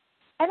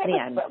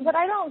 And what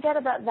I don't get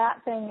about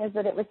that thing is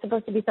that it was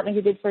supposed to be something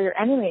you did for your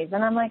enemies.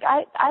 And I'm like,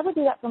 I would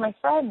do that for my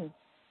friends.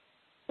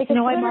 Because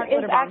I mark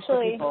glitter bombs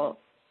actually, for people.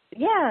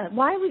 Yeah.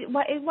 Why would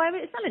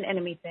it's not an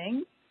enemy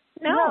thing.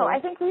 No, I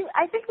think we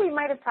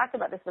might have talked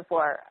about this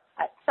before.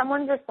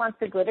 Someone's response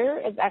to glitter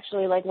is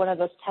actually like one of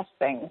those test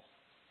things.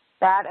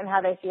 That and how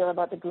they feel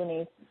about the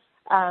Goonies.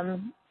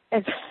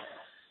 It's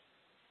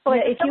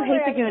like if you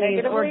hate the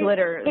Goonies or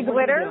glitter,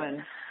 what are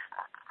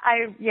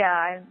you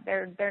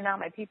doing? They're not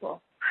my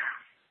people.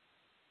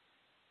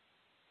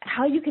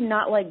 How you can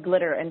not like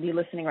glitter and be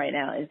listening right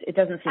now it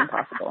doesn't seem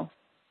possible.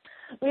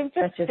 We've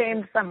just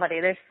shamed somebody.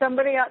 There's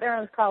somebody out there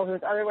on this call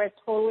who's otherwise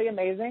totally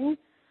amazing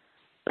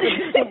who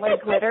doesn't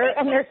like glitter,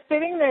 and they're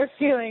sitting there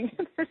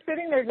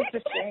just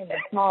ashamed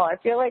and small. I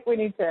feel like we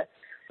need to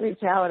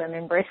reach out and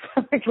embrace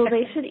them again. Well,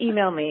 they should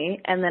email me,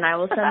 and then I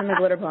will send them a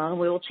glitter bomb.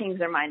 We will change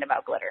their mind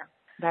about glitter.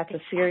 That's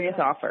a serious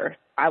offer.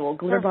 I will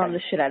glitter bomb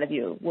the shit out of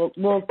you. We'll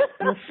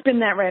spin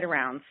that right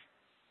around.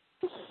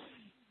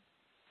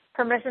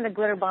 Permission to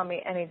glitter bomb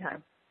me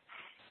anytime.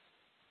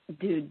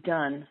 Dude,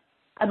 done.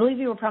 I believe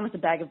you were promised a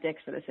bag of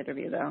dicks for this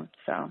interview, though.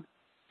 So,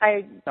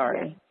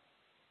 sorry.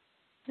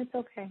 Yeah. It's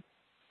okay.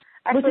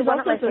 Which is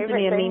also supposed to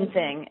be a mean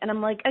thing, and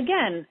I'm like,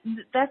 again,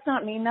 that's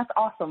not mean. That's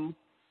awesome.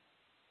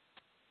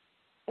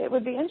 It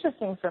would be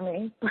interesting for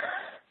me.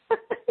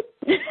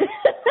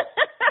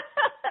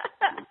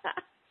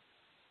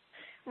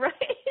 Right?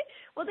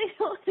 Well,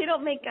 they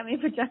don't make gummy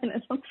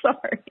vaginas. I'm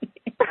sorry.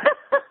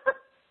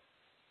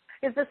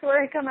 Is this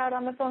where I come out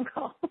on the phone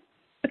call?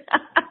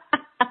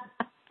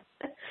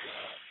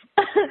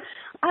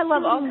 I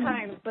love all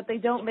kinds, but they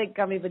don't make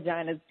gummy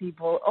vaginas,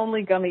 people.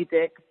 Only gummy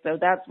dicks. So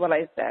that's what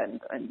I said.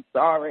 I'm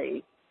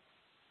sorry.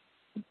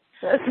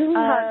 That's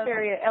not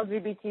very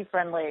LGBT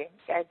friendly,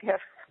 I guess.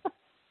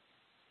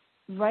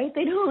 Right?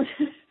 They don't.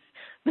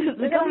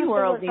 The gummy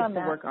world needs to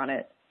work on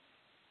it.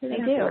 They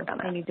do.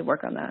 They need to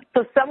work on that.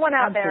 So someone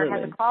out there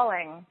has a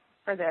calling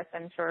for this,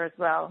 I'm sure, as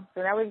well.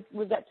 So now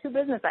we've got two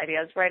business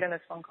ideas right in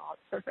this phone call.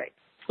 It's perfect.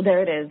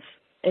 There it is.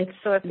 It's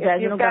so if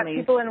you've got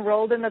people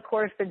enrolled in the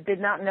course that did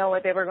not know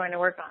what they were going to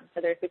work on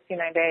for their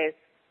 69 days,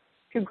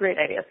 two great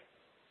ideas.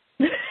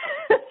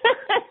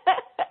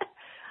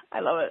 I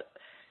love it.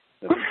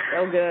 It's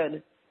so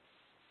good.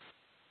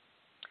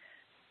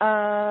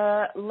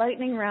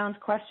 Lightning round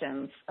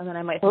questions, and then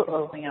I might think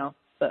of something else.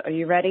 But are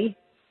you ready?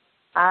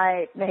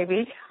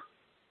 Maybe.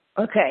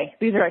 Okay,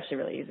 these are actually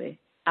really easy.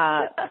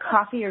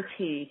 Coffee or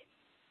tea?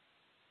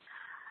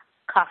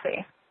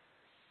 Coffee.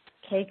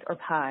 Cake or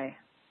pie?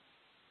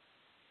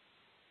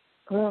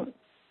 Well,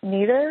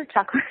 neither.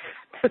 Chocolate.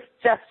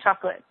 just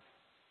chocolate.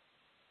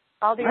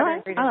 All the other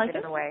ingredients get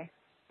in the way.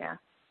 Yeah.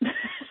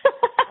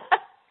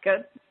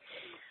 Good.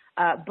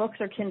 Books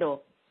or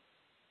Kindle?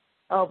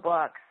 Oh,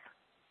 books.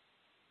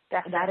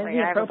 Definitely. That is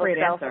the appropriate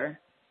answer.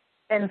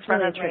 In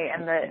front of me,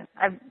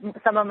 and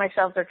some of my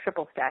shelves are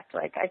triple stacked.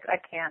 Like I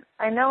can't.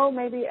 I know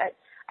maybe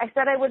I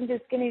said I wouldn't do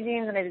skinny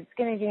jeans, and I did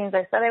skinny jeans.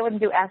 I said I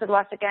wouldn't do acid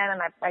wash again,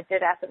 and I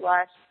did acid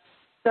wash.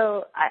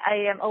 So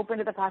I am open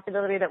to the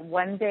possibility that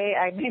one day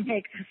I may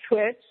make the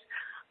switch,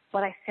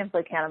 but I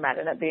simply can't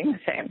imagine it being the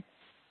same.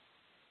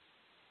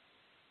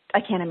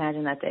 I can't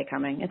imagine that day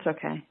coming. It's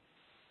okay.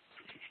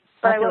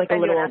 But I feel will like a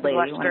little old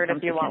lady skirt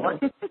if you want one.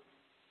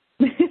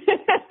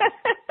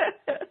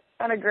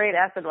 On a great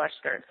acid wash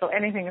skirt, so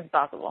anything is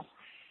possible.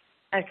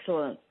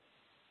 Excellent.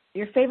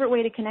 Your favorite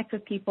way to connect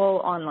with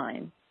people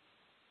online?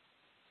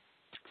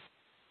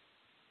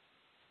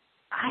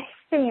 I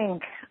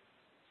think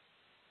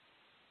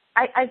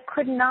I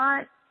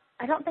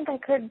don't think I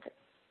could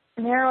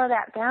narrow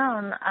that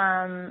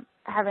down.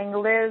 Having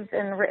lived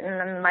and written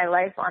in my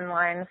life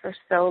online for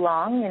so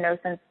long,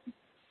 since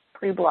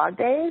pre-blog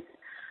days,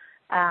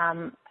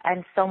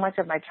 and so much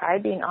of my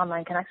tribe being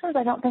online connections,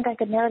 I don't think I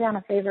could narrow down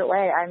a favorite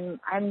way.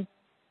 I'm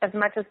as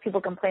much as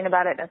people complain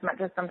about it, as much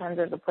as sometimes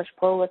there's a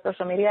push-pull with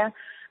social media,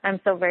 I'm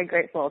so very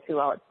grateful to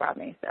all it's brought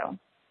me. So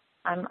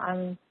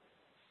I'm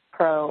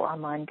pro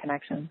online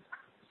connections.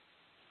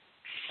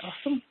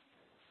 Awesome.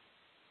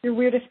 Your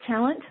weirdest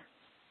talent?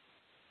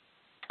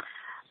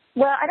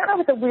 Well, I don't know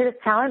if it's the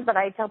weirdest talent, but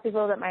I tell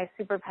people that my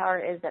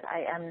superpower is that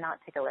I am not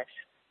ticklish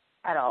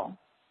at all.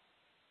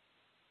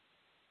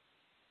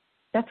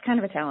 That's kind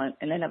of a talent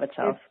in and of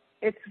itself.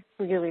 it's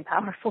really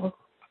powerful.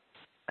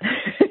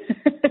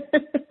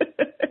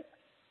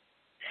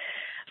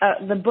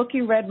 The book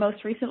you read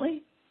most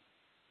recently?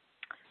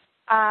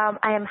 I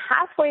am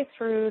halfway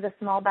through The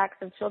Small Backs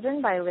of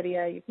Children by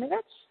Lydia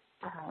Yuknavitch.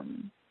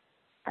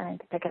 I need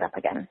to pick it up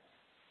again.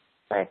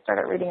 So I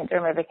started reading it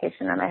during my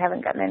vacation, and I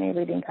haven't gotten any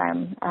reading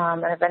time.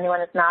 And if anyone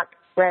has not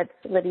read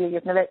Lydia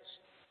Yuknavitch,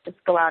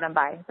 just go out and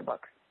buy the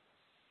book.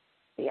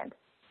 The end.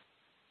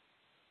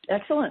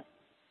 Excellent.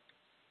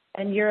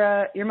 And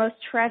your most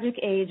tragic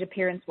age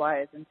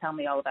appearance-wise, and tell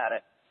me all about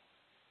it.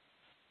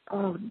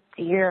 Oh,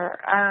 dear.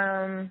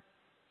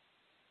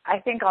 I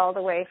think all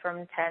the way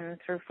from 10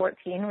 through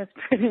 14 was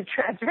pretty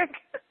tragic.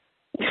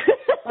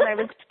 when I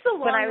was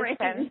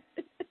 10.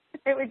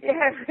 I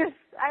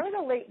was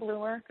a late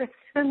bloomer,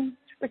 Kristen.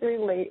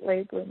 Really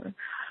late bloomer.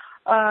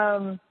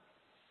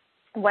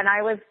 When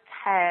I was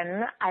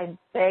 10, I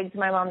begged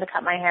my mom to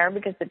cut my hair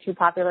because the two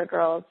popular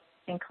girls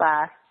in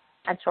class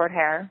had short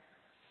hair.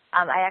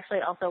 I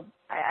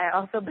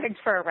also begged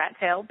for a rat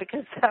tail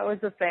because that was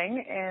a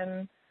thing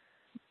in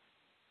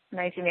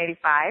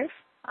 1985.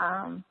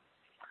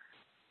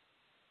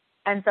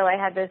 And so I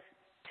had this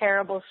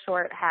terrible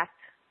short hacked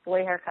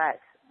boy haircut.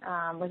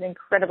 Was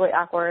incredibly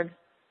awkward.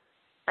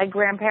 My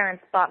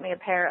grandparents bought me a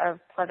pair of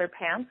pleather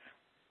pants,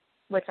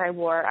 which I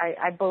wore.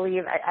 I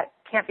believe, I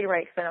can't be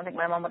right because I don't think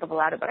my mom would have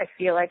allowed it, but I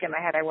feel like in my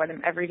head I wore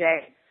them every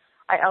day.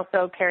 I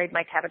also carried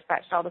my Cabbage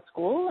Patch doll to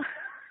school.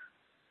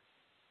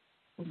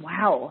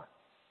 Wow.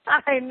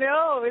 I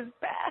know, it was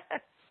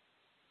bad.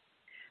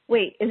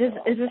 Wait, is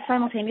this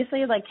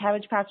simultaneously like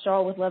Cabbage Patch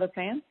doll with leather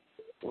pants?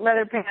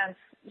 Leather pants,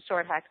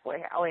 short hacked boy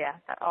hair. Oh yeah,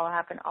 that all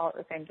happened all at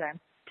the same time.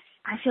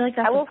 I feel like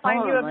that's I will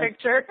find you a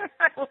picture.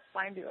 I will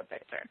find you a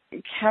picture.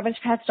 Cabbage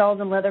Patch dolls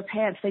and leather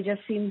pants, they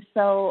just seem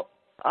so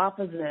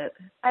opposite.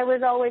 I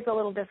was always a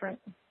little different.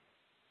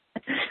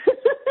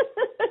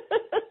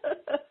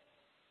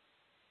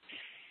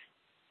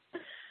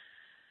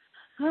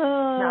 No,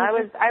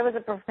 I was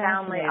a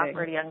profoundly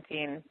awkward young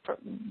teen,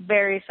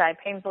 very shy,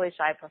 painfully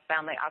shy,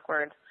 profoundly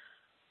awkward.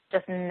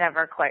 Just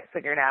never quite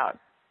figured out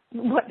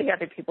what the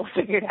other people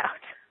figured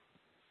out.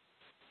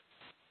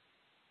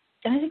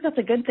 And I think that's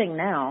a good thing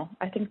now.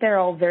 I think they're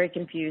all very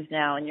confused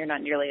now, and you're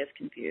not nearly as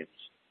confused.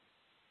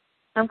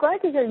 I'm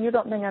glad to hear you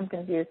don't think I'm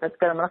confused. That's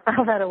good. I'm going to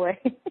file that away.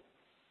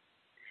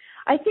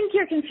 I think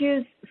you're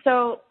confused.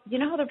 So, you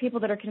know how there are people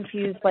that are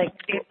confused, like,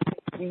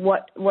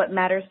 what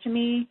matters to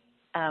me?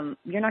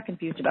 You're not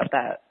confused about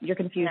that. You're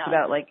confused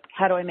about, like,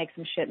 how do I make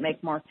some shit, make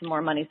some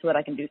more money so that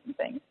I can do some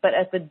things. But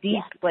as the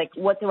deep, like,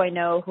 what do I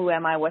know? Who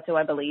am I? What do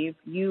I believe?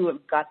 You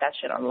have got that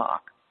shit on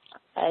lock.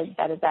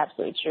 That is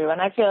absolutely true. And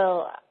I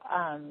feel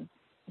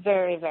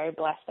very, very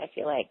blessed. I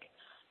feel like,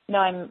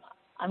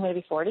 I'm going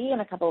to be 40 in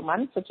a couple of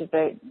months, which is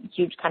a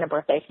huge kind of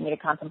birthday for me to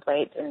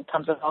contemplate and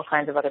comes with all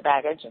kinds of other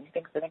baggage and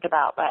things to think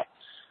about. But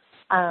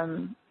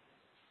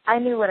I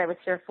knew what I was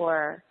here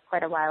for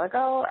quite a while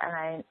ago,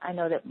 and I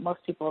know that most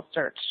people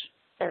search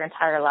their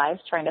entire lives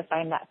trying to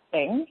find that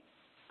thing.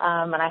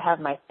 And I have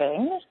my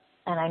thing,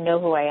 and I know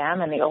who I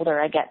am, and the older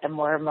I get, the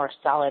more and more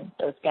solid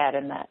those get,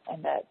 and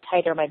the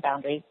tighter my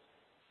boundaries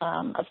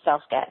of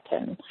self get,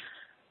 and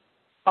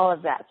all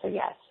of that. So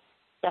yes,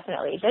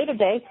 definitely. Day to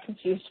day,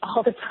 confused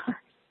all the time.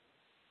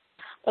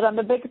 But on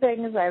the big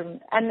things,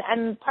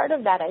 and part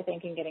of that, I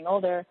think, in getting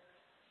older,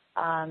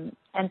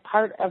 and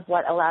part of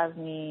what allows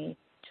me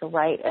to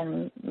write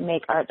and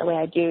make art the way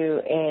I do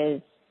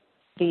is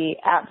the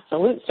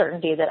absolute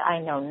certainty that I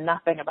know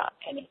nothing about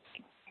anything.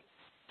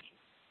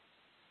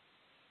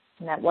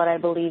 And that what I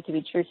believe to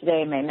be true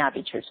today may not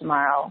be true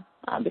tomorrow,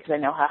 because I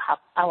know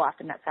how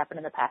often that's happened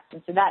in the past.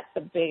 And so that's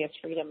the biggest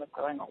freedom of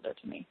growing older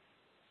to me,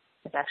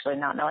 is actually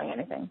not knowing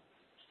anything.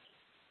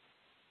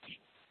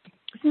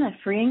 Isn't that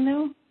freeing,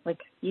 though? Like,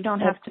 you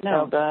don't have to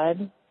know. So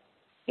good.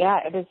 Yeah,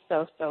 it is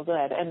so, so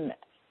good. And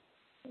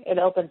it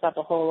opens up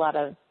a whole lot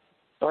of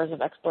doors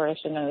of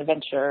exploration and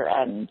adventure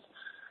and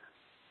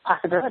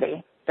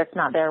possibility that's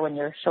not there when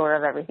you're sure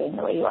of everything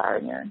the way you are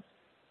in your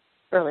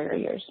earlier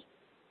years.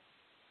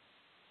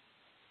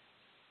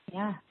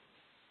 Yeah.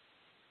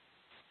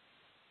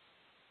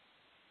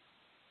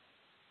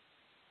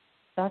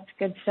 That's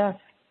good stuff.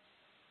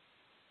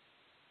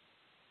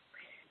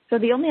 So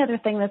the only other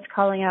thing that's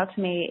calling out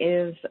to me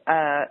is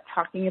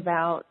talking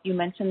about, you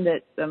mentioned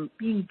that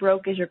being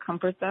broke is your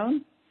comfort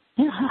zone.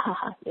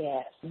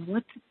 Yes.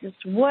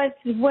 What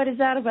is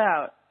that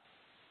about?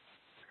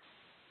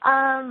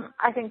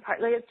 I think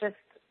partly it's just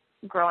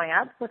growing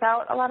up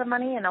without a lot of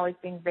money and always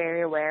being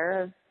very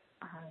aware of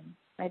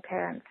my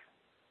parents'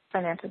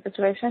 financial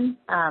situation.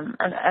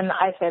 And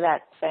I say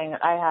that saying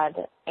that I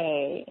had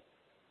a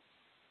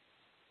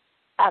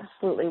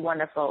absolutely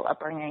wonderful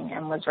upbringing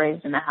and was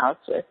raised in a house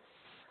with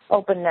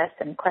openness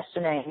and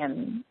questioning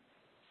and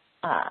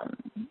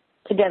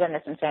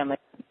togetherness and family.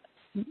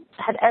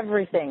 Had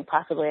everything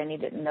possibly I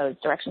needed in those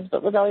directions,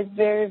 but was always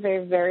very,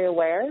 very, very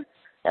aware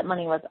that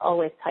money was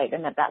always tight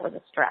and that was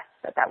a stress,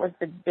 that was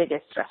the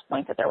biggest stress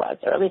point that there was,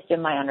 or at least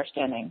in my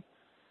understanding.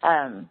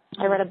 I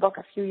read a book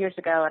a few years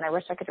ago, and I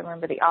wish I could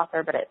remember the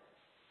author, but it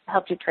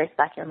helped you trace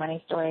back your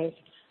money stories.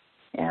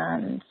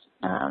 And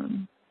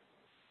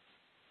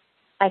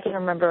I can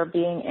remember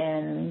being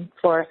in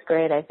 4th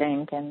grade, I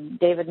think, and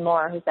David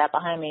Moore, who sat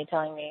behind me,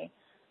 telling me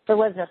there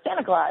was no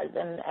Santa Claus,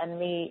 and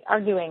me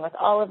arguing with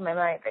all of my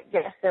might that,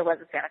 yes, there was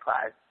a Santa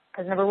Claus.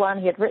 Because, number one,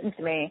 he had written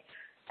to me,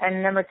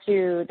 and number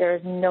two,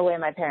 there's no way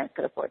my parents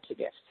could afford 2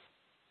 gifts.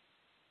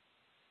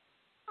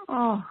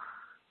 Oh.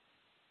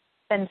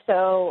 And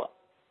so,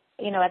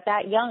 at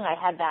that young, I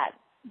had that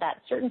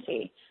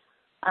certainty.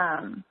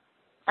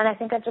 And I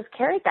think I've just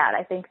carried that.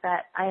 I think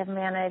that I have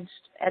managed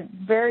at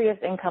various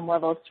income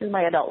levels through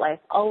my adult life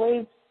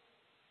always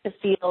to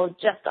feel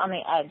just on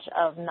the edge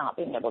of not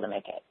being able to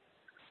make it.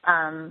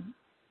 And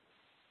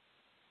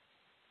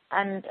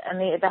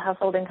the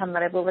household income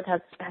that I've lived with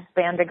has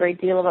spanned a great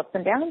deal of ups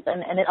and downs,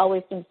 and it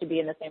always seems to be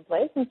in the same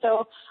place. And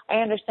so I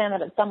understand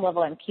that at some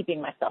level I'm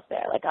keeping myself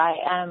there. Like I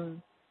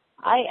am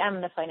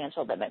the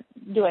financial limit.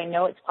 Do I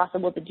know it's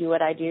possible to do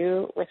what I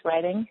do with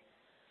writing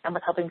and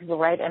with helping people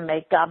write and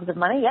make gobs of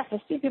money? Yes, I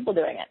see people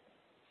doing it.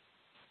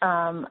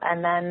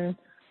 And then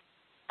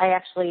I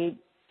actually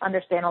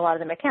understand a lot of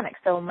the mechanics.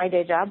 So my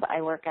day job,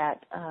 I work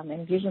at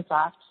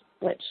Infusionsoft,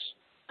 which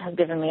has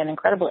given me an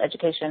incredible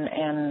education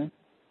in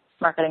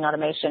marketing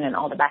automation and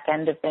all the back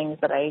end of things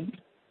that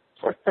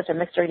were such a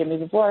mystery to me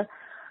before.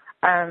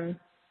 And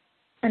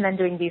then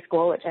doing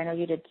B-School, which I know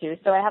you did too.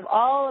 So I have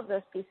all of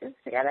those pieces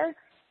together.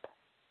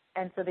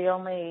 And so the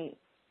only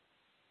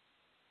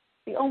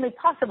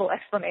possible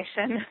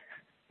explanation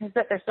is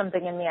that there's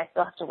something in me I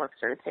still have to work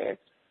through to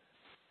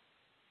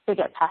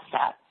get past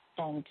that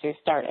and to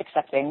start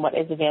accepting what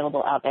is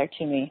available out there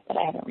to me that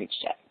I haven't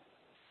reached yet.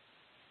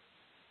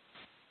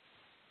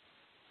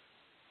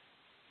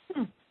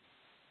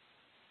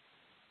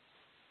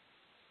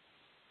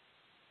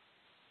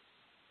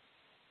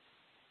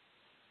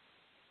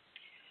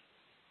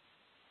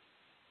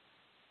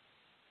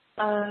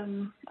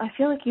 I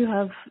feel like you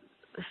have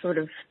a sort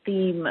of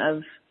theme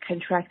of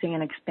contracting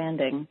and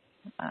expanding.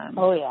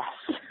 Oh, yes.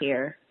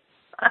 Here.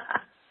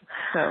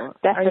 So,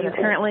 Definitely. Are you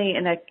currently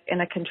in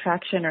a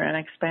contraction or an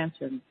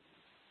expansion?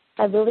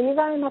 I believe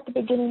I'm at the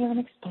beginning of an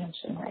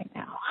expansion right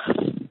now.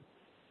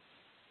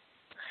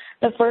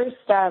 The first,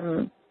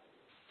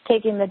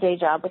 taking the day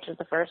job, which was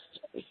the first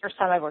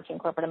time I worked in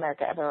corporate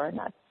America ever, and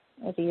that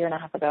was a year and a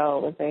half ago,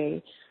 was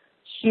a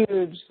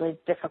hugely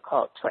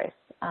difficult choice.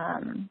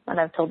 And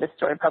I've told this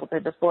story publicly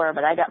before,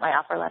 but I got my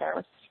offer letter. I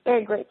was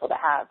very grateful to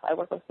have. I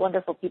work with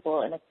wonderful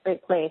people in a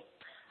great place,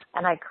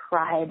 and I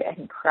cried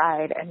and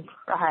cried and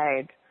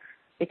cried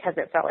because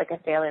it felt like a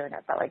failure and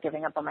it felt like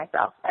giving up on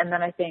myself. And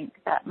then I think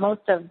that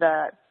most of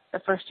the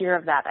first year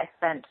of that I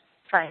spent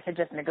trying to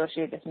just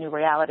negotiate this new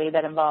reality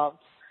that involved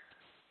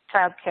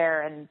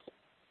childcare and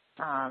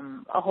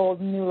a whole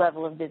new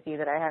level of busy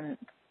that I hadn't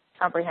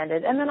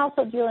comprehended. And then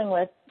also dealing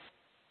with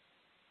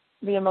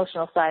the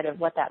emotional side of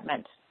what that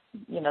meant,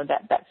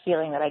 that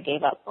feeling that I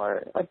gave up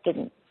or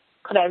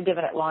could I have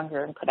given it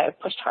longer and could I have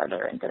pushed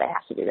harder and did I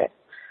have to do this?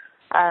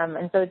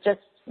 And so just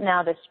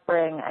now this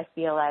spring, I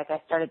feel like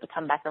I started to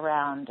come back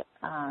around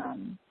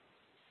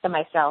to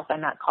myself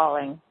and not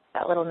calling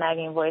that little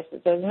nagging voice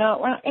that says, no,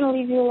 we're not going to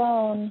leave you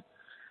alone.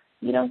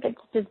 You don't get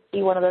to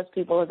be one of those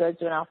people who goes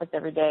to an office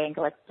every day and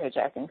collects a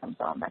paycheck and comes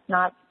home. That's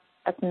not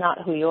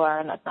who you are,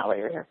 and that's not what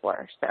you're here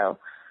for. So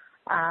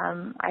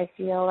I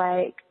feel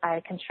like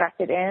I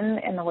contracted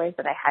in the ways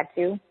that I had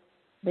to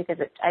because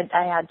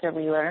I had to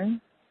relearn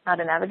how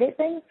to navigate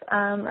things.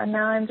 And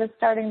now I'm just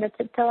starting to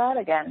tiptoe out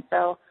again.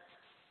 So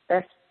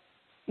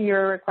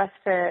your request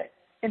to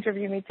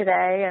interview me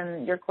today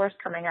and your course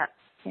coming up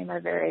came at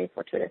a very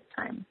fortuitous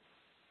time.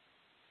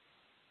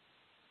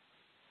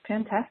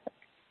 Fantastic.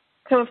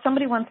 So if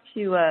somebody wants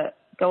to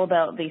go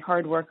about the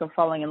hard work of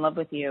falling in love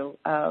with you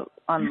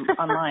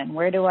online,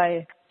 where do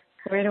I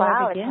begin?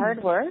 Wow, it's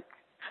hard work.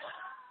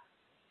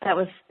 That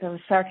was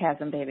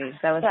sarcasm, baby.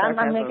 That was sarcasm.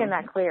 I'm making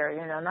that clear.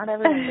 Not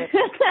everyone gets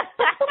it.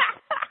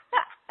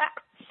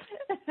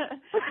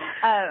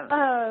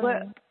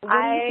 What do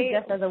you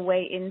suggest as a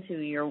way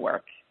into your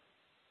work?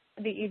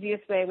 The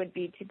easiest way would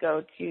be to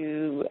go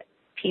to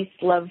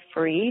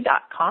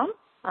peacelovefree.com,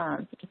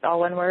 just all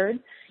one word,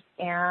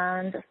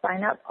 and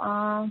sign up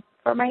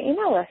for my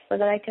email list so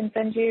that I can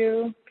send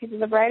you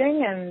pieces of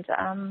writing and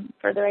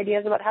further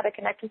ideas about how to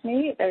connect with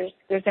me.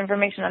 There's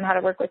information on how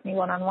to work with me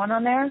one-on-one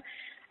on there.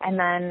 And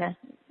then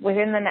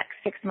within the next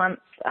 6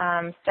 months,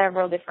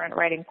 several different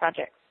writing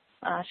projects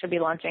should be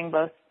launching,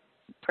 both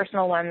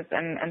personal ones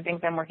and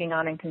things I'm working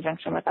on in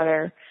conjunction with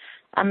other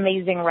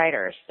amazing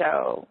writers.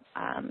 So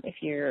if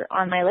you're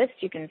on my list,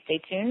 you can stay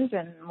tuned,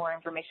 and more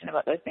information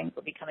about those things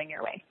will be coming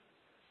your way,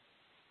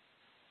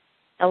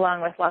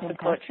 along with lots of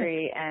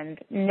poetry and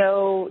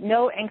no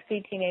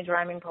angsty teenage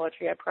rhyming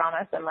poetry, I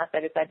promise, unless I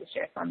decide to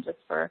share some just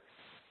for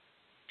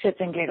shits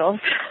and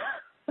giggles.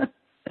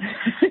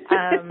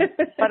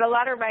 But a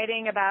lot of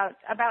writing about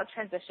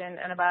transition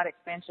and about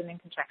expansion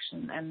and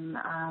contraction and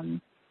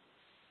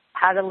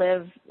how to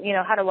live,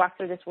 how to walk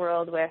through this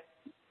world with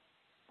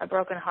a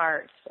broken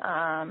heart,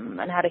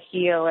 and how to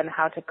heal and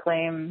how to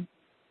claim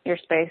your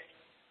space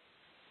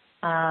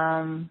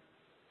and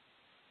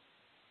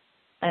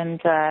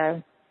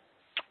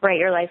write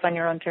your life on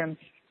your own terms.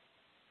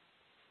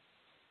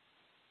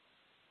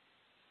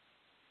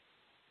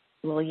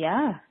 Well,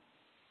 yeah.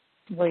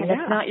 Well, And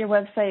yeah. if not your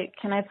website,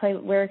 can I play?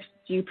 Where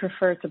do you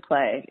prefer to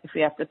play? If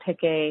we have to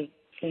pick a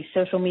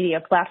social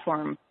media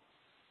platform.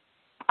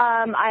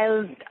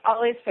 I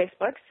always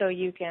Facebook, so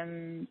you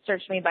can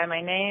search me by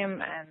my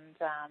name and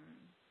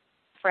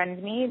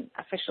friend me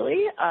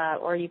officially,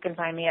 or you can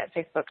find me at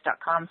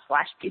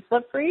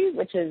facebook.com/peacelovefree,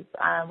 which is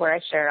where I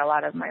share a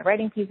lot of my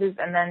writing pieces,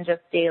 and then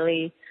just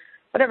daily,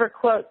 whatever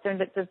quotes and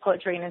bits of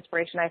poetry and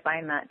inspiration I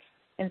find that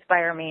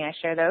inspire me, I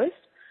share those.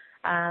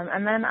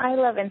 And then I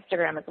love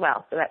Instagram as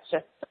well, so that's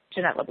just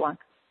Jeanette LeBlanc.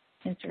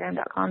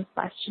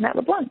 Instagram.com/Jeanette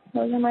LeBlanc.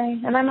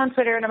 And I'm on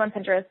Twitter and I'm on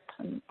Pinterest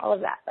and all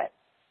of that, but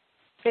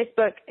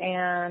Facebook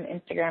and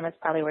Instagram is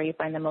probably where you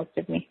find the most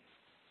of me.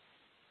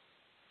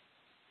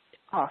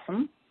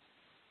 Awesome.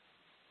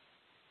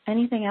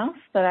 Anything else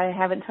that I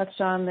haven't touched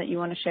on that you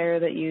want to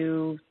share, that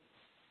you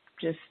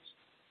just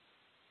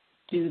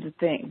do the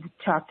thing?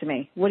 Talk to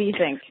me. What do you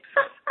think?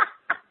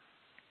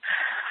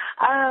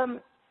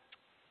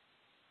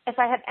 If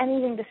I had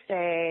anything to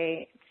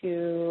say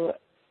to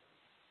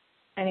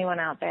anyone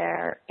out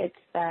there, it's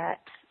that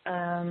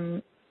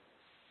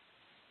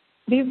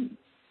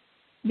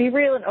be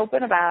real and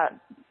open about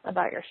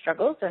your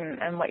struggles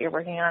and what you're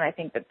working on. I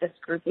think that this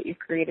group that you've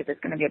created is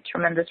going to be a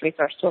tremendous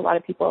resource to a lot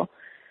of people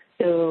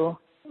who,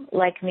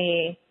 like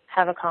me,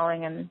 have a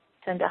calling and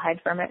tend to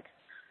hide from it.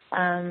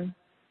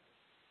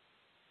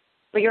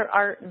 But your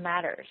art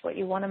matters. What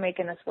you want to make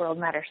in this world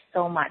matters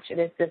so much. It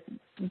is this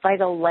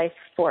vital life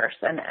force,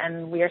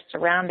 and we are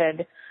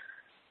surrounded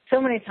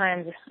so many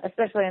times,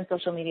 especially on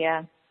social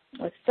media,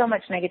 with so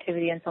much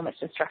negativity and so much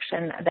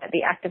destruction, that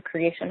the act of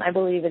creation, I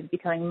believe, is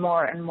becoming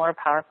more and more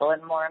powerful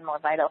and more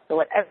vital. So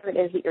whatever it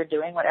is that you're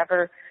doing,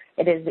 whatever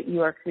it is that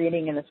you are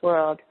creating in this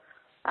world,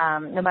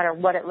 no matter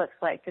what it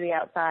looks like to the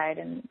outside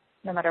and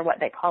no matter what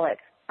they call it,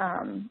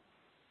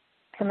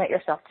 commit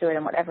yourself to it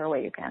in whatever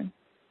way you can.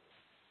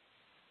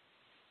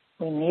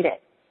 We need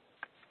it.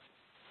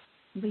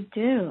 We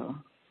do.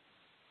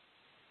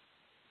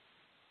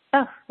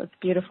 Oh, that's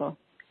beautiful.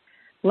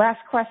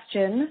 Last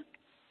question.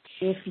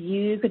 If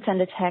you could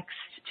send a text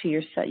to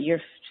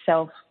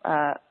yourself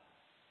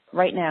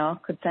right now,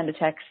 could send a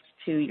text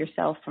to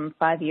yourself from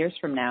 5 years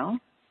from now,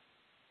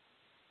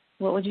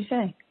 what would you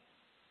say?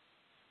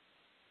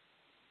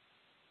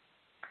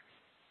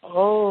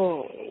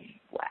 Oh,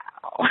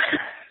 wow.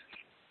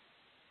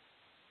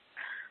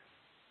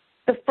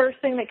 The first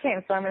thing that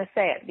came, so I'm going to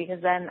say it,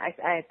 because then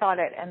I thought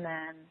it and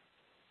then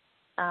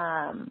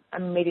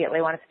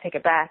immediately wanted to take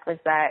it back, was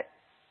that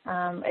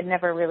it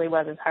never really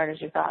was as hard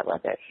as you thought,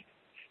 was it?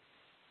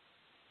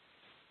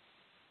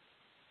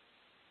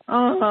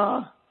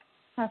 Oh,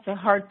 that's a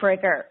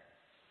heartbreaker.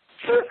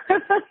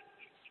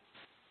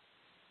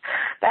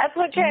 That's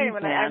what came,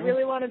 and I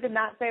really wanted to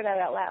not say that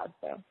out loud.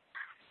 So,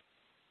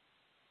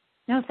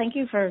 no, thank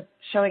you for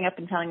showing up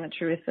and telling the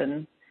truth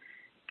and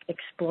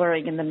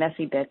exploring in the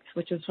messy bits,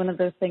 which is one of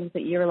those things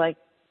that you're like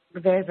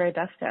very, very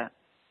best at.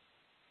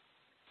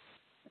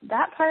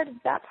 That part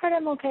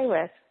I'm okay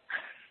with.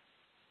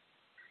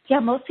 Yeah,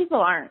 most people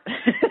aren't.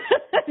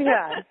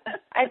 Yeah.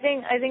 I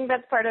think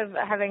that's part of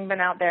having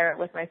been out there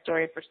with my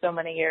story for so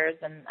many years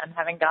and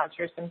having gone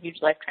through some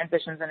huge life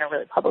transitions in a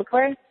really public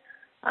way.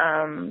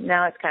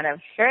 Now it's kind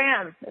of, here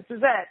I am. This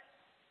is it.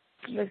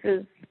 This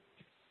is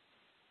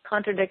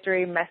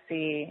contradictory,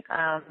 messy,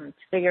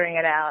 figuring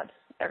it out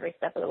every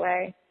step of the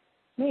way.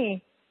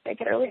 Me,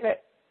 take it or leave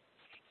it.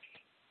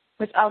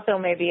 Which also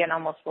may be an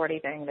almost 40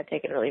 thing, the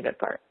take it or leave it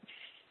part.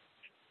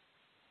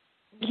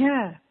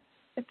 Yeah,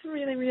 it's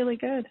really, really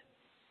good.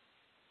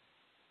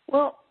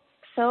 Well,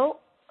 so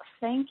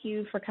thank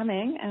you for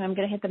coming, and I'm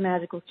going to hit the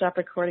magical stop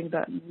recording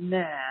button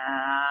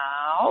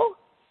now.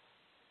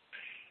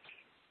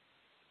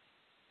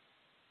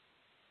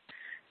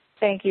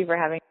 Thank you for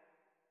having me.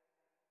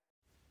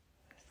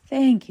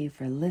 Thank you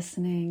for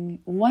listening.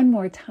 One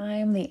more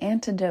time, The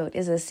Antidote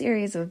is a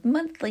series of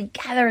monthly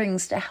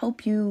gatherings to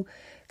help you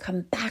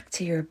come back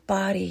to your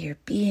body, your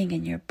being,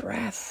 and your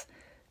breath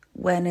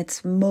when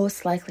it's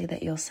most likely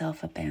that you'll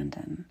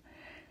self-abandon.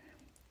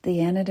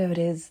 The antidote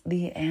is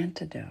the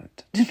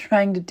antidote to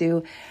trying to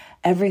do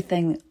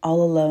everything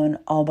all alone,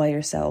 all by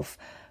yourself,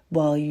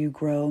 while you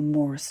grow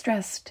more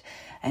stressed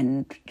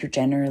and you're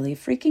generally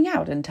freaking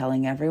out and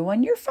telling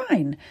everyone you're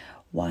fine,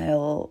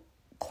 while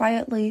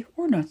quietly,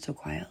 or not so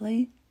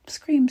quietly,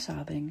 scream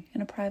sobbing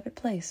in a private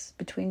place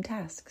between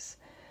tasks.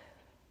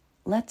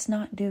 Let's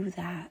not do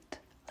that.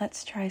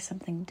 Let's try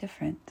something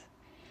different.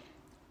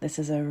 This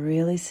is a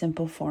really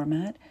simple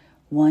format,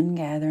 one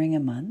gathering a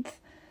month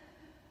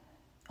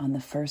on the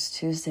first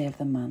Tuesday of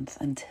the month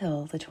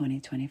until the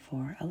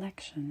 2024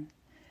 election.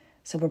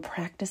 So we're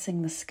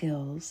practicing the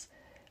skills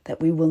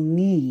that we will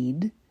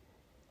need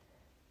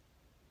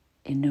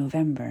in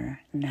November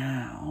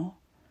now.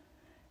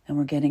 And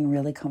we're getting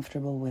really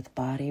comfortable with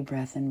body,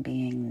 breath, and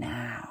being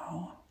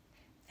now.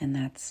 And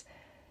that's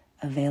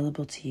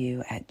available to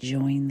you at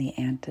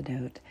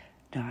jointheantidote.com.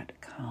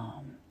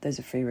 There's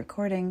a free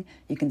recording.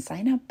 You can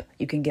sign up.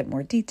 You can get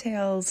more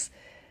details.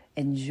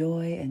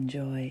 Enjoy,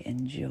 enjoy,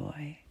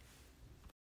 enjoy.